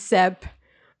ECSEP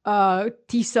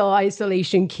T-cell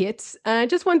isolation kits. And I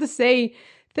just want to say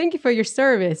thank you for your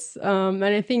service. And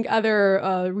I think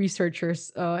other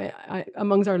researchers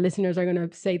amongst our listeners are going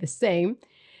to say the same.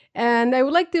 And I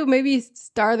would like to maybe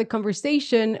start the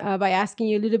conversation by asking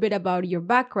you a little bit about your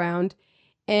background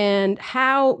and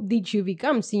how did you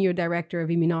become Senior Director of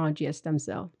Immunology at Stem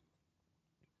Cell?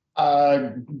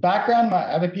 Background,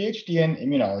 I have a PhD in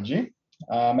immunology.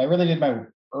 I really did my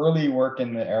early work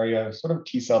in the area of sort of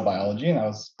T-cell biology, and that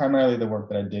was primarily the work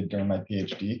that I did during my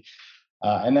PhD.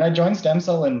 And then I joined Stem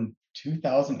Cell in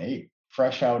 2008,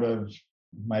 fresh out of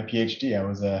my PhD. I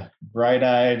was a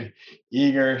bright-eyed,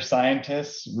 eager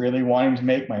scientist, really wanting to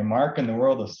make my mark in the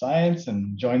world of science,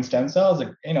 and joined Stem Cell.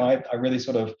 I really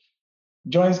sort of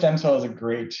joined Stem Cell as a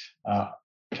great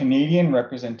Canadian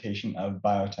representation of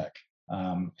biotech.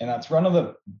 And that's one of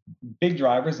the big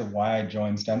drivers of why I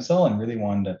joined Stem Cell and really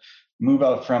wanted to move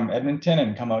out from Edmonton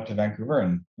and come out to Vancouver.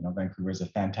 And Vancouver is a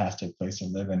fantastic place to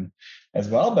live in as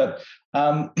well. But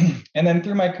and then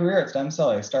through my career at Stem Cell,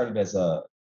 I started as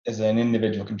an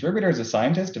individual contributor, as a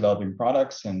scientist, developing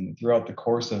products. And throughout the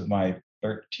course of my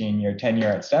 13-year tenure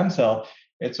at Stem Cell,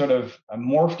 it sort of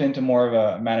morphed into more of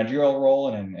a managerial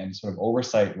role and sort of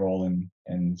oversight role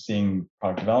in seeing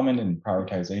product development and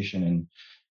prioritization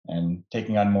and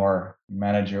taking on more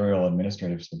managerial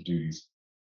administrative duties.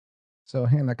 So,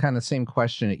 Hannah, kind of same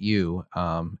question at you,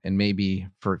 and maybe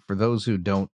for those who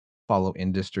don't follow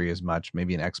industry as much,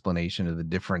 maybe an explanation of the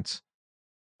difference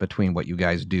between what you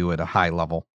guys do at a high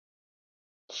level.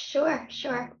 Sure.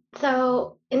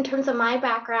 So in terms of my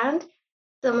background,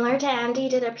 similar to Andy,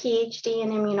 did a PhD in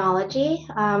immunology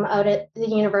out at the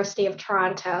University of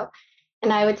Toronto.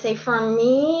 And I would say for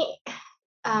me,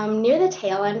 near the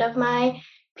tail end of my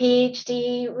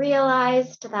PhD,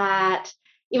 realized that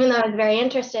even though I was very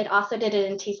interested, also did it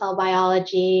in T-cell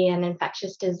biology and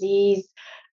infectious disease,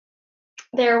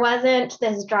 there wasn't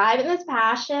this drive and this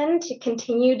passion to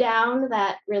continue down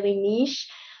that really niche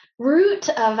route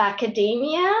of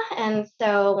academia. And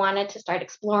so wanted to start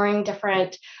exploring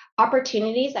different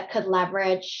opportunities that could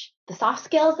leverage the soft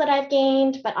skills that I've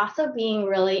gained, but also being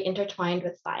really intertwined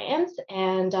with science.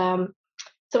 And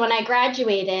so when I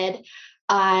graduated,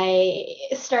 I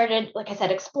started, like I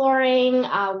said, exploring,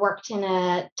 worked in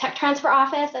a tech transfer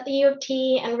office at the U of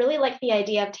T, and really liked the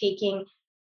idea of taking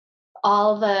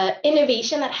all the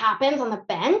innovation that happens on the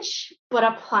bench, but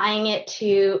applying it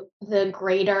to the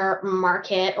greater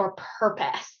market or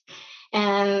purpose.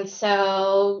 And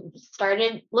so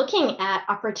started looking at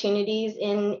opportunities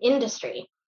in industry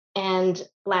and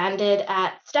landed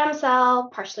at Stem Cell,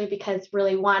 partially because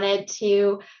really wanted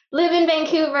to live in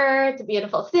Vancouver. It's a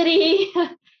beautiful city.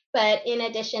 But in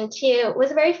addition to,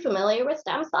 was very familiar with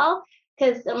Stem Cell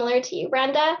because similar to you,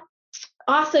 Brenda,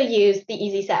 also used the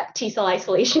EasySet T-cell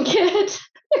isolation kit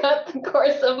throughout the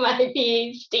course of my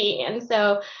PhD. And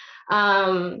so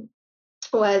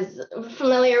was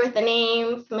familiar with the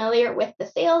name, familiar with the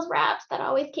sales reps that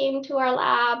always came to our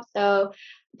lab. So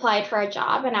applied for a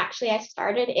job. And actually I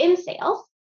started in sales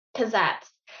because I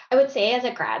would say as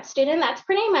a grad student, that's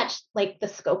pretty much like the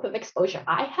scope of exposure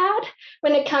I had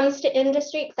when it comes to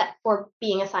industry, except for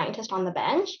being a scientist on the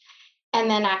bench. And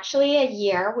then actually a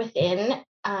year within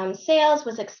sales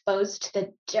was exposed to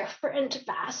the different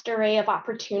vast array of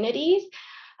opportunities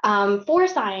for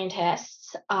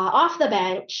scientists off the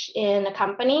bench in a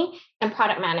company, and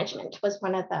product management was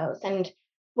one of those. And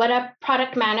what a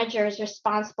product manager is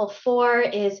responsible for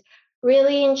is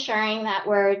really ensuring that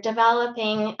we're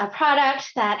developing a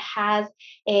product that has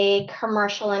a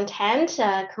commercial intent,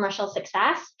 commercial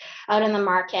success out in the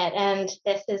market. And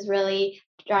this is really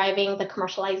driving the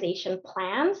commercialization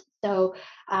plans. So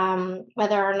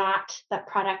whether or not that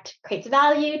product creates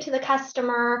value to the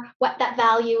customer, what that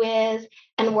value is,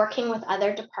 and working with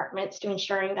other departments to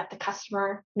ensuring that the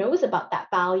customer knows about that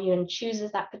value and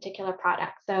chooses that particular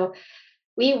product. So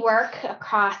we work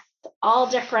across all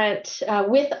different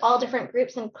with all different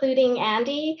groups, including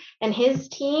Andy and his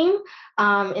team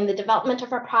in the development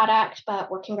of our product, but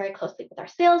working very closely with our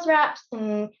sales reps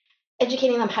and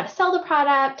educating them how to sell the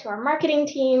product, to our marketing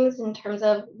teams in terms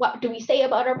of what do we say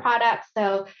about our product.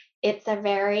 So it's a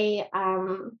very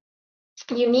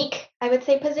unique, I would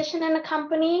say, position in a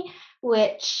company,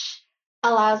 which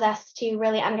allows us to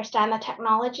really understand the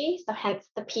technology. So hence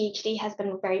the PhD has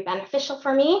been very beneficial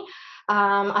for me.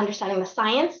 Understanding the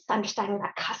science, understanding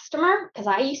that customer, because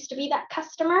I used to be that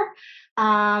customer,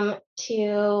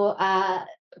 to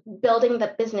building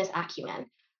the business acumen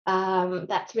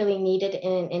that's really needed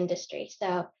in an industry.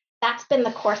 So that's been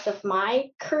the course of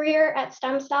my career at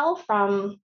Stem Cell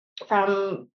from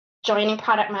joining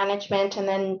product management and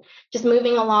then just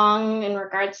moving along in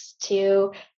regards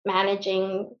to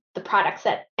managing the products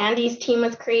that Andy's team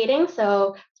was creating.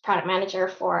 So product manager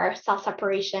for cell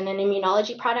separation and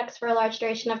immunology products for a large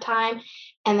duration of time,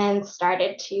 and then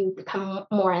started to become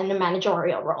more in a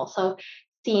managerial role. So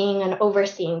seeing and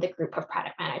overseeing the group of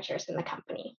product managers in the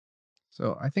company.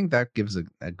 So I think that gives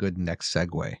a good next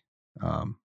segue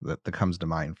that comes to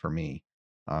mind for me,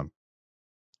 um,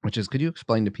 which is, could you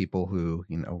explain to people who,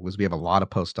 because we have a lot of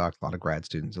postdocs, a lot of grad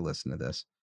students who listen to this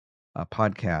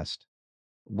podcast,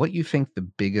 what you think the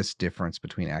biggest difference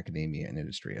between academia and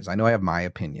industry is? I know I have my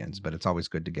opinions, but it's always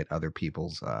good to get other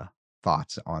people's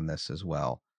thoughts on this as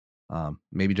well.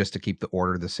 Maybe just to keep the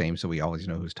order the same so we always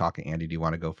know who's talking. Andy, do you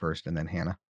want to go first and then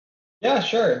Hannah? Yeah,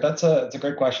 sure. It's a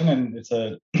great question, and it's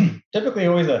a typically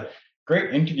always a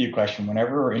great interview question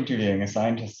whenever we're interviewing a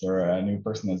scientist or a new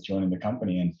person that's joining the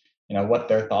company, and what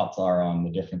their thoughts are on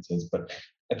the differences. But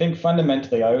I think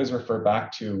fundamentally, I always refer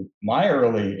back to my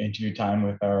early interview time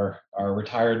with our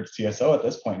retired CSO at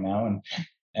this point now,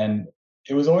 and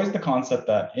it was always the concept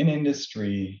that in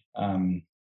industry,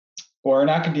 or in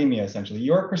academia, essentially,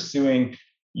 you're pursuing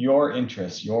your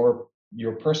interests, your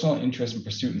personal interest and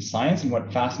pursuit in science and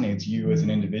what fascinates you as an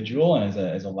individual and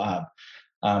as a lab.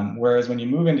 Whereas when you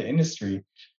move into industry,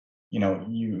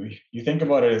 you think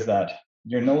about it as that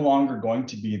you're no longer going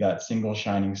to be that single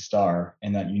shining star,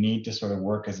 and that you need to sort of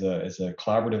work as a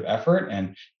collaborative effort,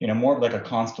 and more of like a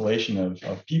constellation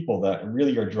of people that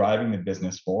really are driving the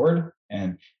business forward,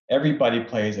 and everybody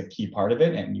plays a key part of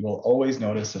it, and you will always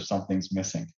notice if something's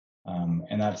missing.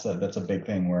 And that's a big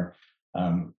thing where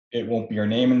it won't be your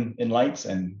name in lights,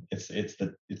 and it's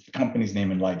the company's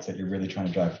name in lights that you're really trying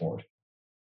to drive forward.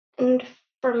 And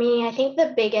for me, I think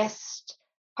the biggest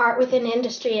part within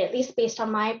industry, at least based on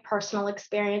my personal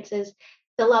experience, is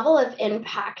the level of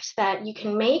impact that you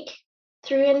can make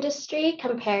through industry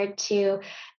compared to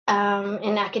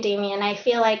in academia. And I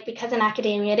feel like because in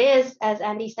academia it is, as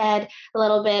Andy said, a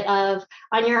little bit of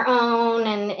on your own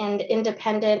and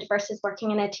independent versus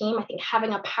working in a team. I think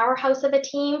having a powerhouse of a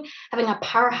team, having a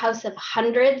powerhouse of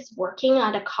hundreds working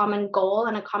on a common goal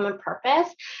and a common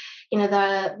purpose,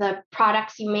 the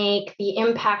products you make, the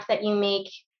impact that you make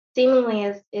seemingly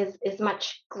is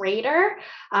much greater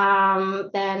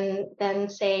than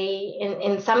say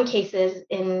in some cases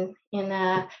in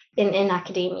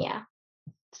academia.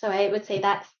 So I would say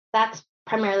that's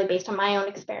primarily based on my own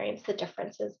experience, the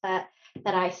differences that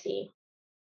I see.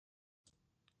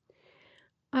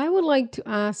 I would like to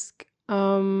ask,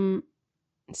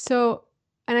 so,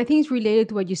 and I think it's related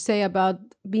to what you say about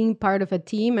being part of a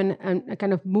team and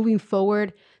kind of moving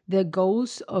forward the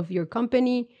goals of your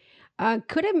company.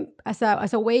 Could it,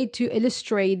 as a way to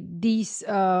illustrate this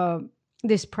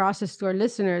process to our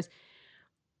listeners,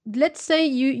 let's say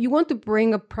you want to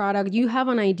bring a product, you have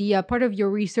an idea, part of your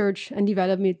research and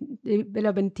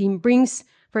development team brings,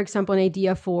 for example, an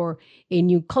idea for a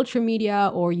new culture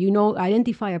media, or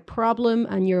identify a problem,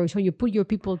 and you put your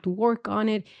people to work on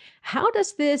it. How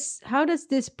does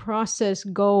this process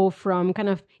go from kind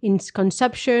of in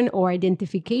conception or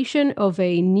identification of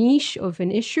a niche of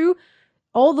an issue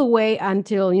all the way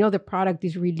until the product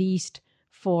is released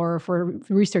for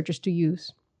researchers to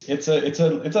use? It's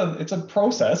a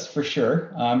process for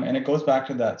sure, and it goes back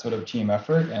to that sort of team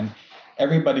effort, and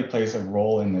everybody plays a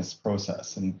role in this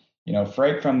process. And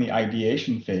right from the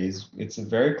ideation phase, it's a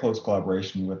very close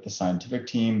collaboration with the scientific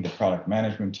team, the product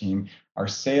management team, our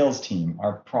sales team,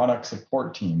 our product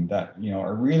support team that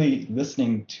are really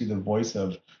listening to the voice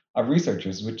of of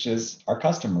researchers, which is our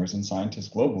customers and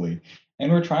scientists globally.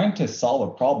 And we're trying to solve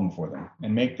a problem for them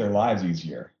and make their lives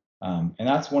easier. And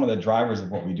that's one of the drivers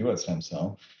of what we do at Stem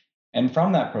Cell. And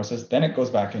from that process, then it goes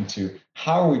back into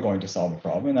how are we going to solve the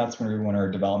problem? And that's when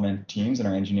our development teams and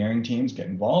our engineering teams get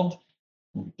involved,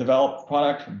 develop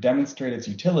product, demonstrate its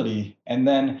utility, and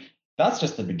then that's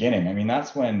just the beginning. I mean,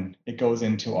 that's when it goes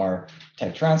into our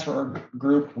tech transfer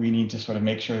group. We need to sort of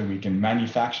make sure that we can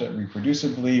manufacture it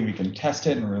reproducibly, we can test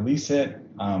it and release it,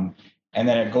 and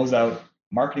then it goes out,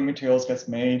 marketing materials gets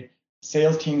made,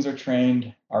 sales teams are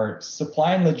trained, our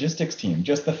supply and logistics team,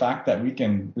 just the fact that we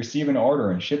can receive an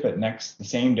order and ship it the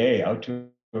same day out to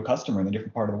a customer in a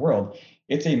different part of the world,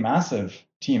 it's a massive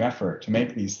team effort to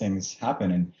make these things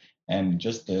happen. And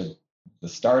just the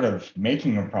start of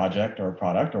making a project or a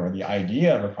product or the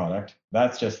idea of a product,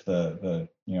 that's just the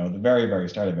the very, very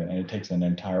start of it. And it takes an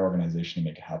entire organization to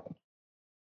make it happen.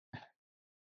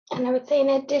 And I would say, in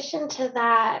addition to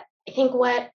that, I think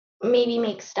what maybe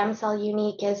makes Stem Cell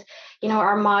unique is,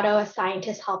 our motto is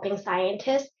scientists helping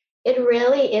scientists. It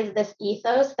really is this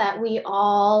ethos that we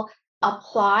all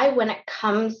apply when it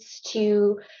comes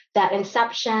to that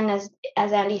inception, as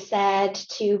Andy said,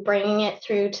 to bringing it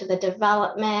through to the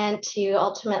development, to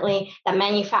ultimately the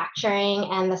manufacturing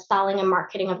and the selling and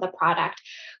marketing of the product.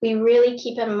 We really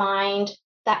keep in mind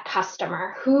that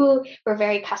customer, who we're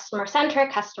very customer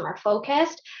centric, customer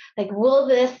focused. Like, will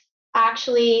this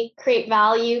actually create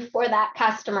value for that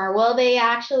customer? Will they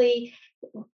actually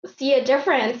see a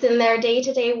difference in their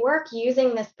day-to-day work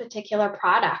using this particular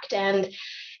product? And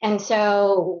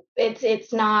so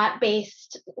it's not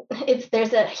based,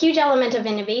 there's a huge element of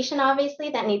innovation, obviously,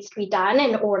 that needs to be done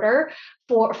in order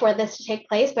for this to take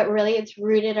place, but really it's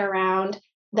rooted around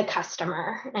the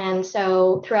customer. And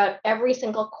so throughout every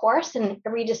single course and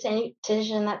every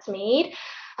decision that's made,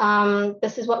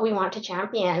 this is what we want to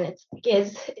champion.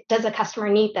 Does the customer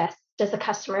need this? Does the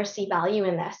customer see value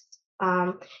in this,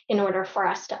 in order for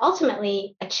us to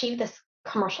ultimately achieve this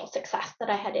commercial success that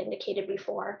I had indicated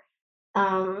before,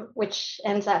 which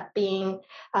ends up being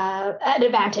an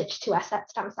advantage to us at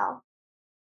Stem Cell.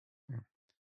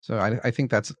 So I think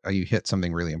that's you hit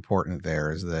something really important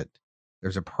there, is that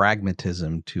there's a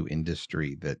pragmatism to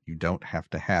industry that you don't have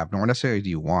to have, nor necessarily do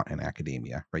you want in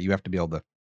academia, right? You have to be able to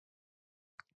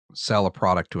sell a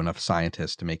product to enough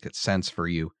scientists to make it sense for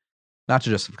you, not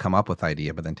to just come up with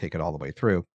idea, but then take it all the way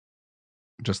through.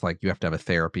 Just like you have to have a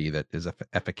therapy that is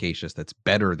efficacious, that's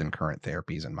better than current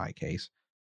therapies in my case,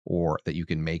 or that you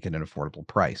can make at an affordable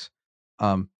price.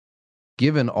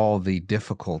 Given all the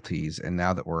difficulties, and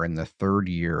now that we're in the third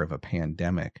year of a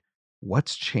pandemic,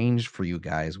 what's changed for you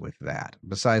guys with that?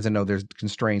 Besides, I know there's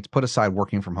constraints, put aside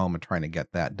working from home and trying to get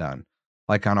that done.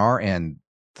 Like on our end,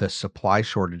 the supply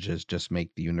shortages just make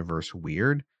the universe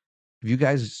weird. Have you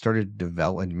guys started to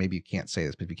develop, and maybe you can't say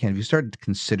this, but if you can, have you started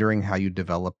considering how you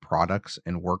develop products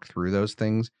and work through those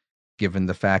things, given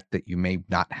the fact that you may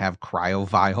not have cryo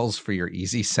vials for your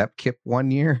easy sep kit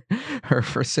 1 year or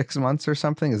for 6 months or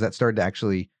something? Has that started to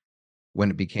actually, when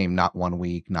it became not 1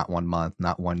 week, not 1 month,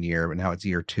 not 1 year, but now it's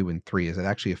year 2 and 3, has it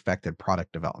actually affected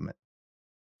product development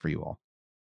for you all?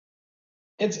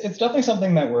 It's definitely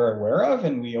something that we're aware of,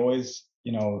 and we always,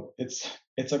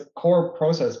 it's a core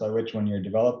process by which, when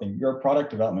you're a product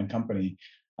development company,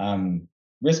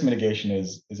 risk mitigation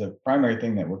is a primary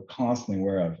thing that we're constantly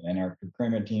aware of, and our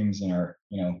procurement teams and our,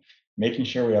 making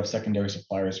sure we have secondary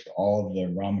suppliers for all of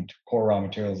the core raw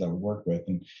materials that we work with.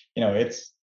 And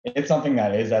it's something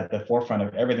that is at the forefront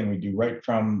of everything we do, right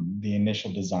from the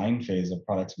initial design phase of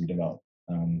products we develop.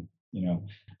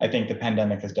 I think the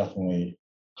pandemic has definitely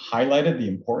highlighted the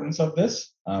importance of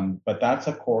this, but that's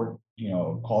a core,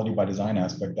 quality by design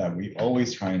aspect that we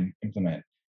always try and implement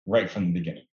right from the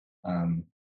beginning.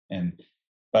 And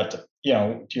but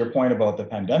to your point about the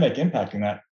pandemic impacting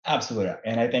that, absolutely.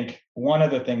 And I think one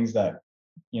of the things that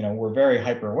we're very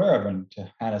hyper aware of, and to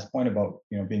Hannah's point about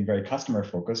being very customer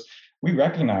focused, we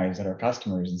recognize that our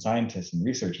customers and scientists and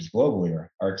researchers globally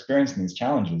are experiencing these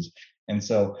challenges. And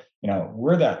so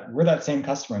we're that same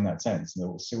customer in that sense.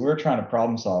 So we're trying to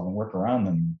problem solve and work around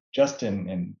them, just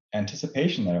in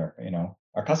anticipation that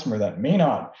our customer that may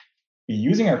not be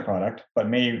using our product but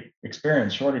may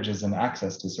experience shortages in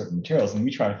access to certain materials, and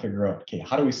we try to figure out, okay,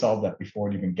 how do we solve that before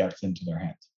it even gets into their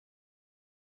hands.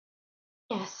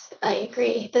 Yes, I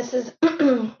agree. This is,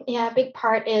 yeah, a big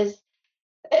part is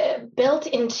built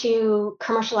into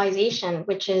commercialization,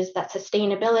 which is that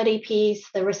sustainability piece,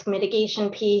 the risk mitigation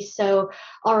piece. So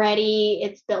already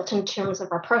it's built in terms of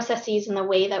our processes and the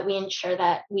way that we ensure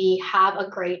that we have a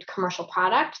great commercial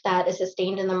product that is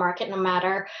sustained in the market no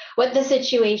matter what the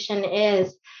situation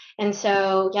is. And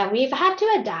so, yeah, we've had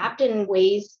to adapt in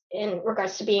ways in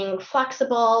regards to being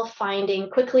flexible, finding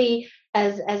quickly,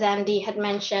 as Andy had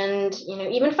mentioned,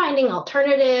 even finding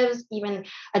alternatives, even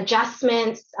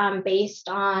adjustments based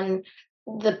on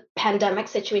the pandemic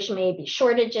situation, maybe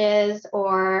shortages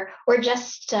or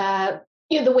just the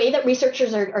way that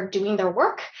researchers are doing their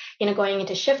work, going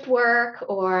into shift work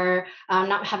or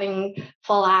not having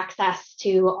full access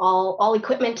to all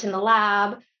equipment in the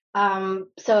lab.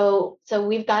 So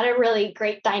we've got a really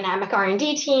great dynamic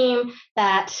R&D team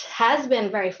that has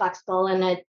been very flexible in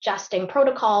adjusting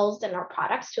protocols and our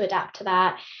products to adapt to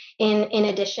that. In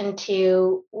addition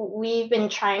to, we've been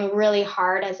trying really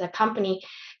hard as a company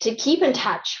to keep in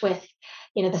touch with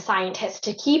the scientists,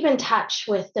 to keep in touch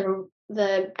with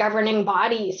the governing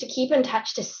bodies, to keep in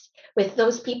touch with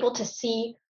those people to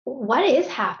see what is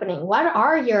happening, what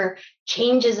are your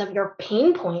changes of your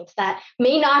pain points that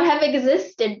may not have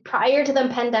existed prior to the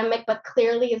pandemic, but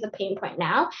clearly is a pain point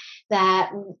now,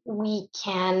 that we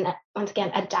can once again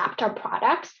adapt our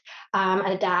products,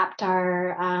 adapt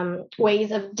our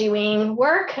ways of doing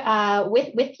work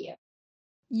with you.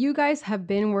 You guys have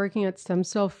been working at Stem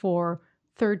Cell for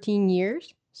 13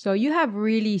 years. So you have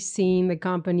really seen the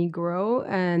company grow,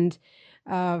 and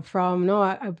from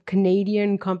a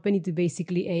Canadian company to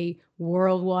basically a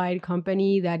worldwide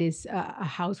company that is a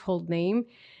household name.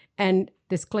 And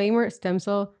disclaimer, Stem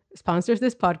Cell sponsors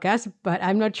this podcast, but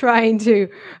I'm not trying to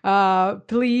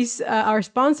please our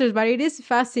sponsors, but it is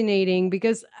fascinating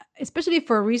because, especially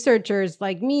for researchers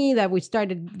like me, that we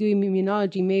started doing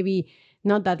immunology maybe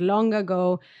not that long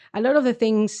ago, a lot of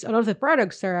the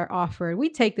products that are offered, we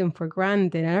take them for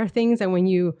granted, and are things that when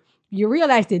you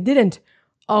realize they didn't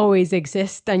always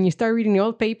exist, and you start reading the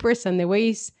old papers and the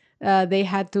ways the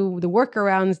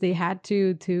workarounds they had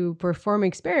to perform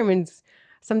experiments,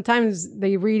 sometimes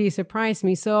they really surprise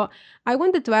me. So I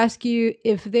wanted to ask you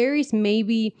if there is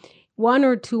maybe one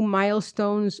or two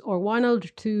milestones or one or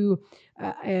two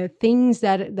things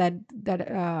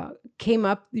that came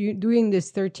up during this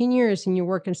 13 years in your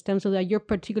work in stem cell that you're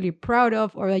particularly proud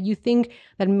of, or that you think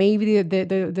that maybe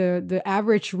the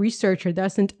average researcher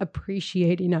doesn't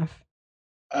appreciate enough?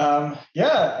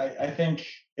 I think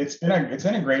it's been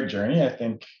a great journey. I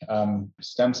think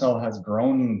stem cell has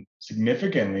grown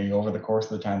significantly over the course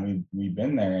of the time we've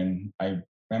been there. And I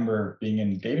remember being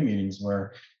in data meetings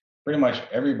where pretty much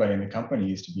everybody in the company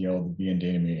used to be able to be in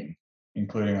data meeting,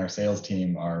 including our sales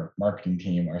team, our marketing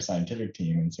team, our scientific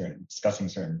team, and discussing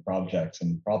certain projects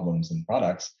and problems and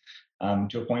products,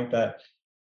 to a point that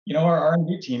our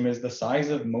R&D team is the size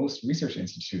of most research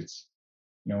institutes.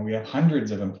 We have hundreds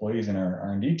of employees in our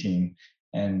R&D team,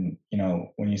 and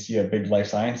when you see a big life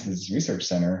sciences research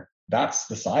center, that's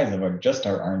the size of just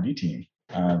our R&D team.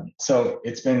 So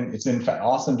it's been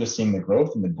awesome just seeing the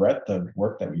growth and the breadth of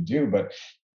work that we do. But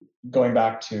going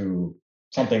back to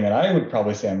something that I would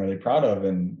probably say I'm really proud of,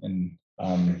 and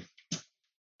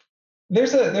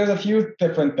there's a few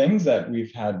different things that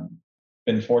we've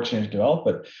been fortunate to develop,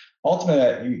 but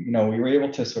ultimately, we were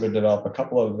able to sort of develop a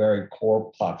couple of very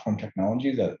core platform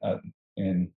technologies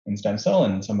in stem cell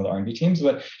and some of the R&D teams.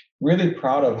 But really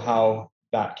proud of how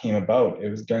that came about. It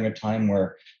was during a time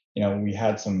where we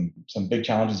had some big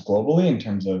challenges globally in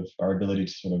terms of our ability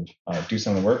to sort of do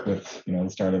some of the work with the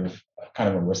start of kind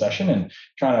of a recession, and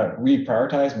trying to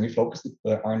reprioritize and refocus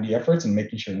the R&D efforts and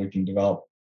making sure we can develop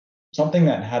something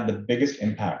that had the biggest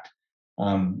impact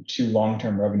to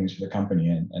long-term revenues for the company.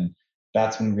 And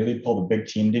that's when we really pulled a big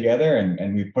team together,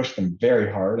 and we pushed them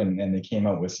very hard, and they came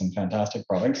out with some fantastic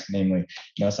products, namely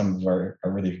some of our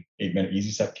really 8-minute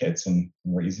easy step kits and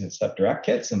more easy step direct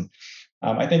kits. And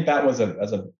I think that was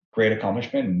a great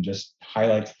accomplishment, and just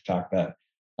highlights the fact that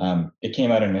it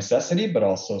came out of necessity, but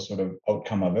also sort of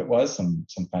outcome of it was some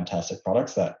fantastic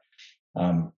products that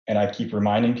and I keep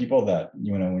reminding people that,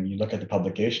 when you look at the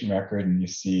publication record and you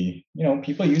see,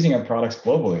 people using our products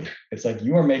globally, it's like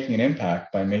you are making an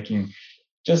impact by making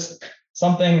just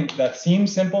something that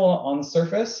seems simple on the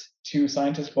surface to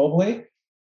scientists globally,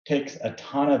 takes a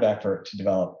ton of effort to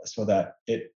develop so that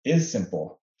it is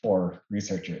simple for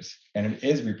researchers and it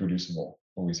is reproducible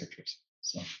for researchers.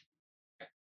 So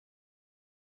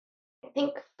I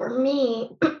think for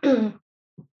me,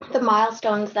 the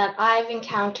milestones that I've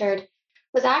encountered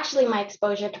was actually my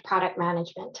exposure to product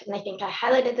management. And I think I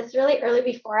highlighted this really early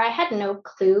before. I had no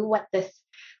clue what this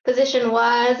position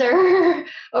was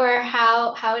or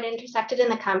how it intersected in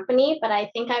the company, but I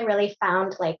think I really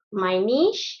found like my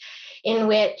niche, in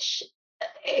which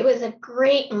it was a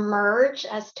great merge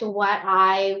as to what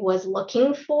I was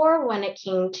looking for when it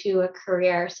came to a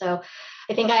career. So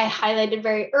I think I highlighted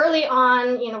very early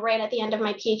on, right at the end of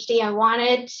my PhD, I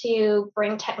wanted to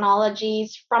bring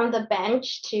technologies from the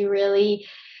bench to really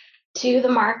to the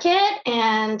market,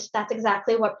 and that's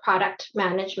exactly what product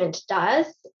management does.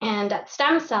 And at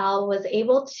Stem Cell was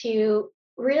able to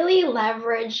really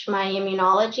leverage my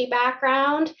immunology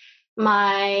background,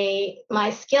 my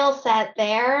skill set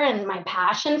there, and my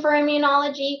passion for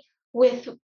immunology with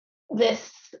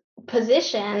this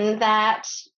position that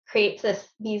creates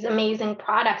these amazing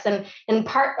products, and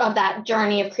part of that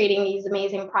journey of creating these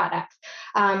amazing products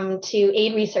to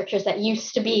aid researchers that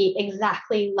used to be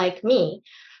exactly like me.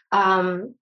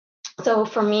 So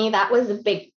for me, that was a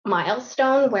big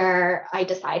milestone where I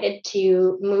decided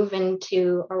to move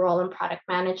into a role in product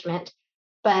management.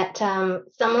 But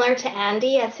similar to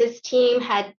Andy, as his team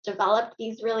had developed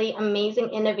these really amazing,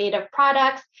 innovative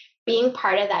products, being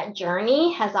part of that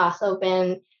journey has also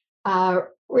been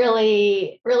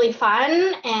really, really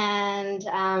fun. And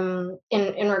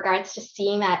in regards to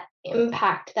seeing that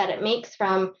impact that it makes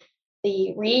from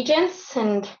the reagents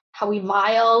and how we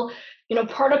vial,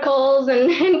 particles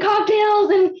and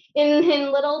cocktails and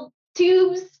in little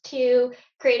tubes to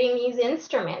creating these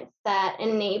instruments that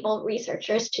enable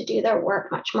researchers to do their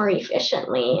work much more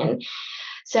efficiently. And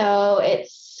so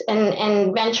it's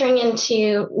and venturing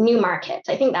into new markets.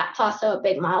 I think that's also a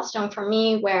big milestone for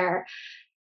me, where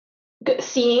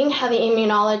seeing how the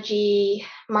immunology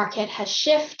market has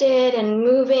shifted and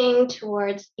moving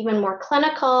towards even more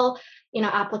clinical,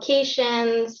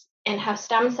 applications, and how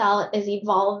stem cell is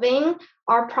evolving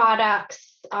our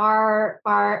products are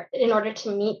in order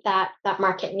to meet that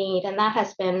market need. And that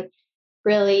has been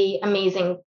really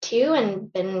amazing too,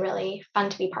 and been really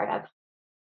fun to be part of.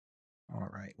 All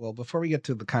right. Well, before we get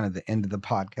to the kind of the end of the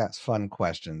podcast, fun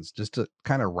questions, just to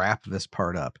kind of wrap this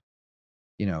part up,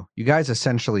 you guys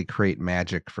essentially create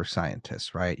magic for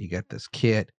scientists, right? You get this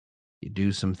kit, you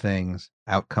do some things,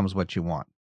 out comes what you want.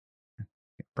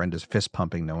 Brenda's fist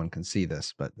pumping. No one can see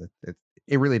this, but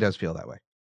it really does feel that way.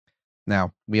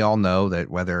 Now, we all know that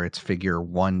whether it's figure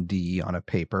 1D on a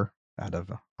paper out of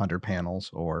 100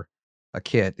 panels or a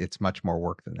kit, it's much more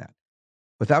work than that.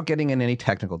 Without getting into any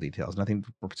technical details, nothing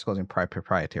disclosing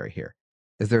proprietary here,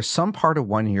 is there some part of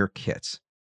one of your kits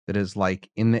that is like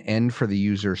in the end for the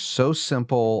user so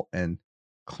simple and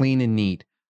clean and neat,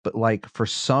 but like for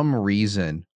some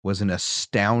reason was an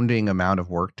astounding amount of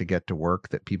work to get to work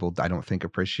that people I don't think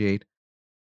appreciate?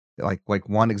 Like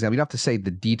one example, you don't have to say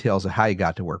the details of how you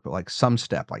got to work, but like some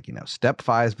step, like, step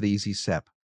 5 is the easy step.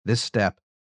 This step,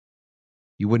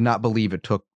 you would not believe it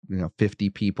took,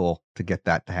 50 people to get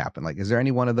that to happen. Like, is there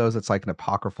any one of those that's like an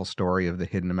apocryphal story of the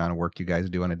hidden amount of work you guys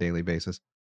do on a daily basis?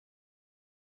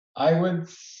 I would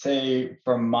say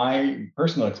from my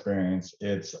personal experience,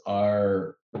 it's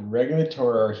our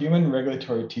human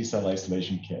regulatory T cell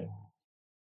isolation kit.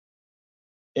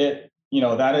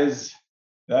 That is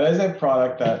a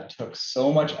product that took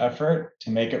so much effort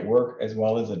to make it work as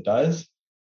well as it does.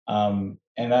 And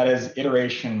that is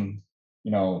iteration,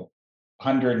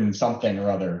 100 and something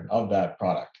or other of that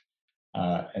product.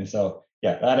 And so,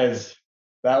 yeah,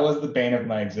 that was the bane of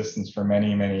my existence for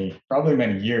probably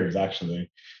many years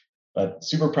actually. But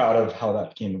super proud of how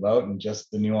that came about, and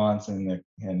just the nuance and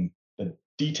the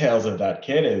details of that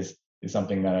kit is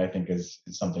something that I think is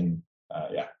something,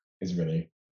 is really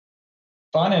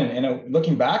fun. And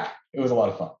looking back, it was a lot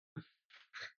of fun.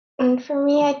 And for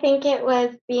me, I think it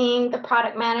was being the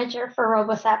product manager for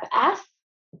RoboSep S.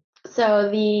 So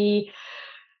the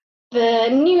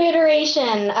new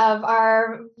iteration of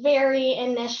our very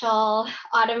initial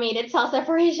automated cell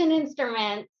separation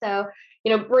instrument. So,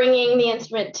 bringing the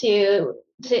instrument to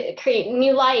create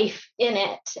new life in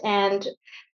it, and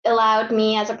allowed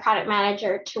me as a product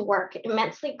manager to work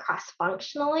immensely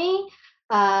cross-functionally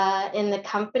in the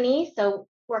company. So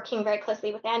working very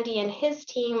closely with Andy and his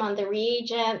team on the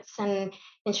reagents and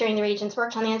ensuring the reagents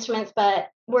worked on the instruments, but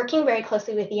working very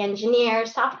closely with the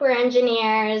engineers, software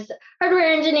engineers,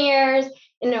 hardware engineers,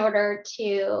 in order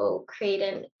to create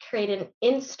an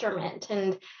instrument.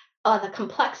 And the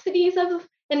complexities of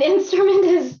an instrument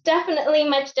is definitely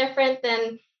much different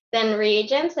than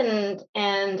reagents, and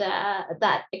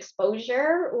that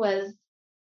exposure was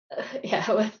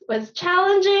was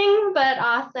challenging, but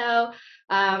also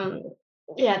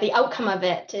the outcome of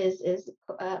it is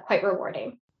quite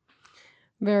rewarding.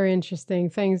 Very interesting.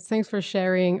 Thanks for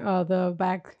sharing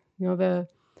the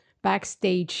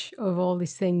backstage of all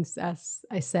these things. As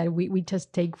I said, we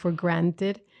just take for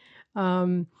granted.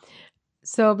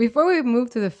 So before we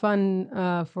move to the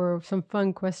fun, for some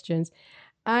fun questions,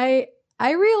 I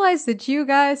I realized that you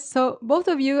guys, so both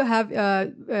of you have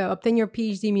obtained your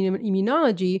PhD in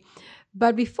immunology,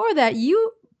 but before that,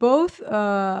 you both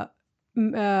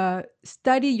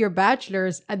study your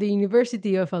bachelor's at the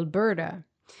University of Alberta.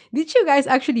 Did you guys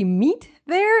actually meet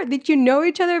there? Did you know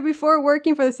each other before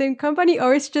working for the same company,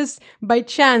 or it's just by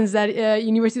chance that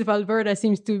University of Alberta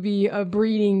seems to be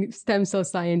breeding stem cell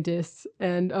scientists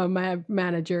and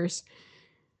managers?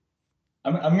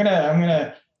 I'm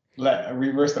gonna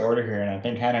reverse the order here, and I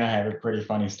think Hannah and I have a pretty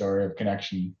funny story of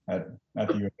connection at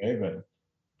the U of A. But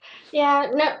Yeah,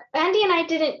 no, Andy and I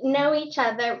didn't know each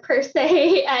other per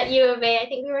se at U of A. I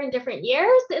think we were in different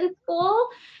years in school,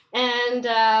 and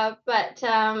I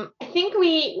think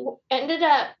we ended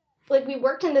up like we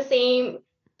worked in the same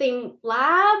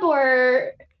lab,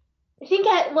 or I think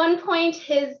at one point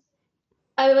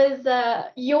I was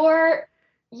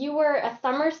you were a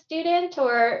summer student,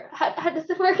 or how does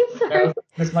it work? Sorry. that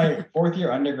was my fourth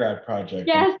year undergrad project.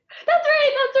 Yes, that's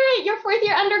right. That's right. Your fourth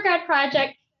year undergrad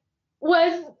project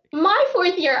was my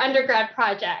fourth year undergrad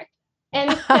project.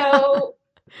 And so,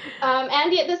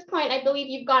 Andy, at this point, I believe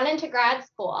you've gone into grad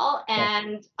school,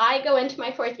 and I go into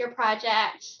my fourth year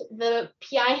project. The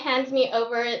PI hands me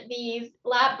over these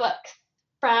lab books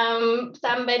from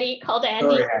somebody called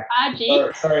Andy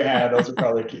Kokaji. Sorry, Hannah, those are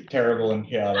probably terrible and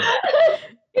chaotic.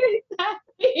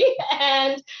 Exactly.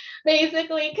 And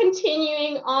basically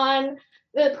continuing on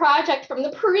the project from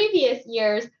the previous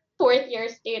year's fourth year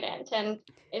student. And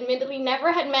admittedly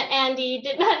never had met Andy,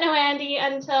 did not know Andy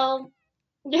until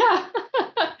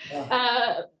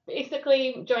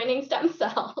basically joining Stem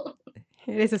Cell.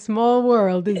 It is a small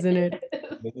world, isn't it?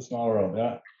 It's a small world,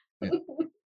 yeah.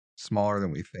 Smaller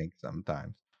than we think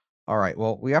sometimes. All right.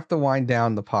 Well, we have to wind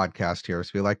down the podcast here,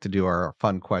 so we like to do our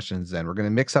fun questions. Then we're going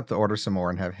to mix up the order some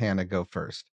more and have Hannah go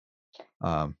first,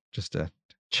 just to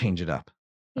change it up.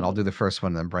 And I'll do the first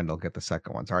one, then Brenda will get the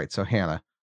second ones. All right. So Hannah,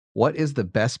 what is the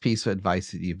best piece of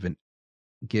advice that you've been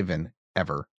given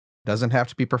ever? Doesn't have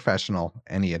to be professional.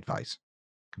 Any advice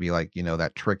could be like,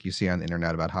 that trick you see on the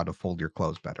internet about how to fold your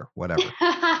clothes better, whatever.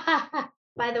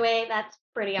 By the way, that's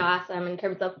pretty awesome in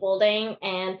terms of folding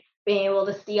and being able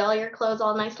to see all your clothes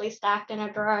all nicely stacked in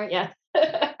a drawer. Yes.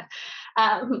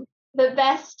 The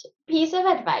best piece of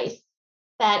advice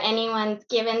that anyone's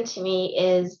given to me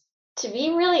is to be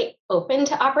really open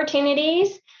to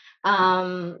opportunities.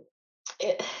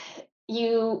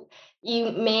 You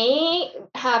may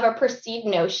have a perceived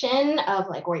notion of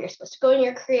like where you're supposed to go in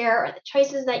your career or the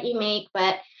choices that you make,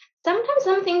 but sometimes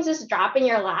some things just drop in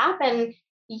your lap, and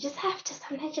you just have to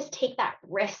sometimes just take that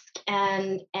risk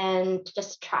and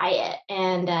just try it.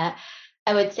 And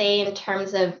I would say in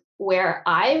terms of where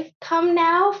I've come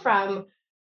now from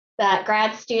that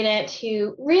grad student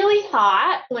who really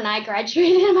thought when I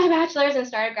graduated my bachelor's and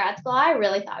started grad school, I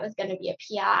really thought I was going to be a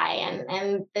PI,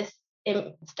 and this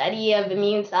study of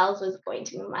immune cells was going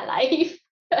to be my life.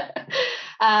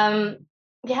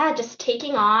 Just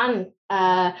taking on,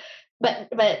 but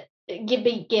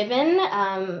be given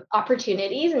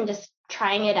opportunities and just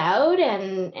trying it out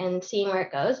and seeing where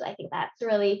it goes. I think that's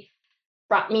really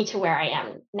brought me to where I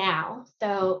am now.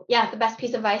 So yeah, the best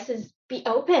piece of advice is be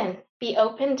open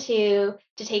to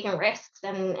taking risks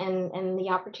and the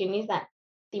opportunities that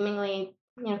seemingly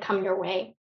come your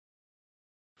way.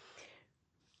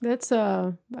 That's,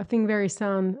 I think, very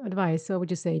sound advice. So, what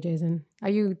would you say, Jason? Are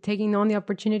you taking on the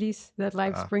opportunities that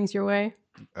life brings your way?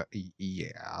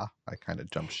 Yeah, I kind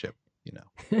of jumped ship, Yep.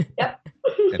 end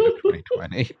of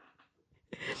 2020.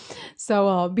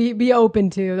 So, be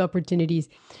open to the opportunities.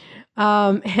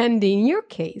 And in your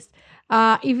case,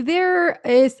 if there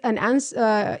is an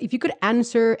answer, if you could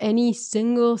answer any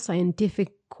single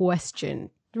scientific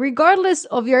question, regardless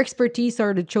of your expertise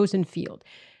or the chosen field,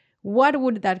 what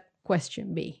would that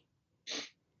question be?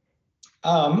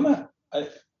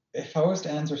 If I was to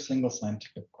answer a single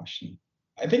scientific question,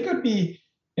 I think it would be,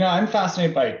 I'm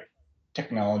fascinated by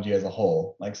technology as a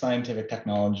whole, like scientific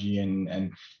technology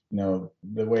and the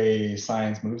way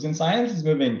science moves. And science is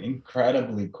moving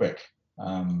incredibly quick.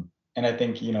 And I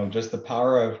think, just the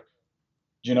power of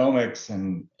genomics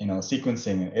and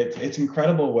sequencing, it's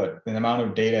incredible what the amount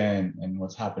of data and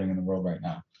what's happening in the world right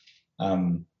now.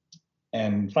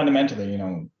 And fundamentally,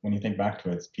 when you think back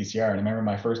to it, it's PCR. And I remember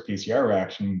my first PCR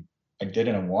reaction I did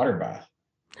in a water bath.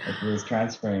 Like it was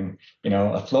transferring, a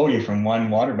floaty from one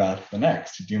water bath to the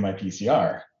next to do my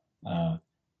PCR.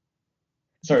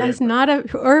 Sorry. That's not an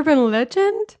urban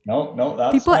legend? No,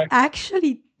 that's people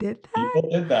actually did that? People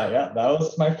did that, yeah. That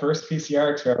was my first PCR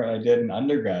experiment I did in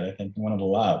undergrad, I think, in one of the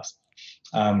labs.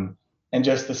 And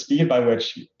just the speed by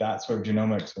which that sort of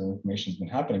genomics or information has been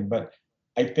happening. But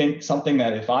I think something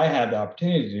that if I had the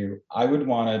opportunity to do, I would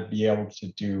want to be able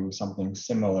to do something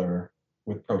similar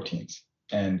with proteins.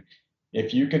 And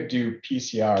if you could do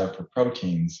PCR for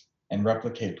proteins, and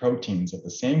replicate proteins at the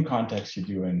same context you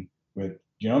do in with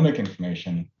genomic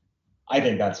information, I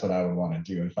think that's what I would want to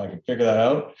do. If I could figure that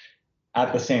out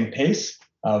at the same pace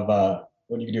of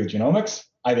what you can do with genomics,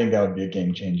 I think that would be a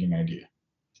game-changing idea.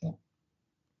 So,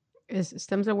 Is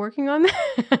stem cell working on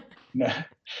that? no,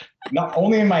 not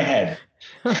only in my head.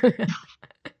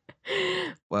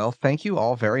 Well, thank you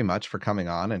all very much for coming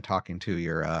on and talking to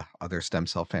your other stem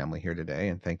cell family here today.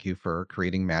 And thank you for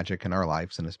creating magic in our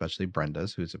lives, and especially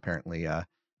Brenda's, who's apparently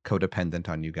codependent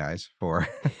on you guys for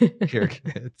your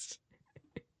kids.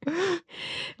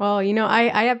 Well,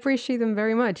 I appreciate them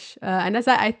very much. And that's,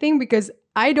 I think, because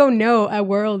I don't know a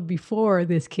world before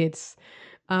these kids.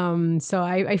 So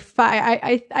I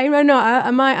don't know.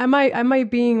 Am I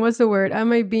being, what's the word?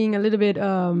 Am I being a little bit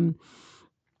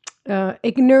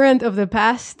ignorant of the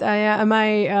past? Am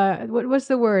I what's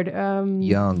the word?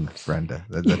 Young, Brenda.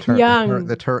 The term Young.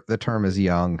 the term is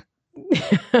young.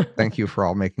 Thank you for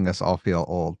all making us all feel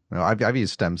old. I've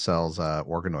used stem cells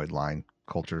organoid line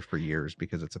culture for years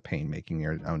because it's a pain making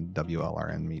your own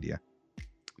WLRN media.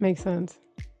 Makes sense.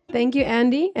 Thank you,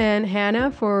 Andy and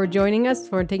Hannah, for joining us,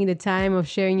 for taking the time of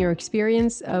sharing your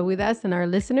experience with us and our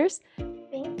listeners.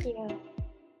 Thank you.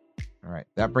 All right,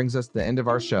 that brings us to the end of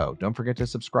our show. Don't forget to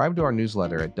subscribe to our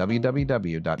newsletter at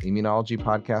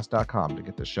www.immunologypodcast.com to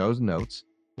get the show's notes,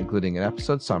 including an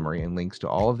episode summary and links to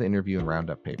all of the interview and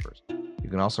roundup papers. You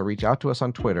can also reach out to us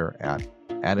on Twitter at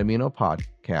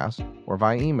 @immunopodcast or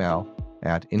via email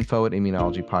at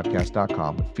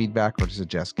info@immunologypodcast.com with feedback or to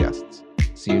suggest guests.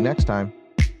 See you next time.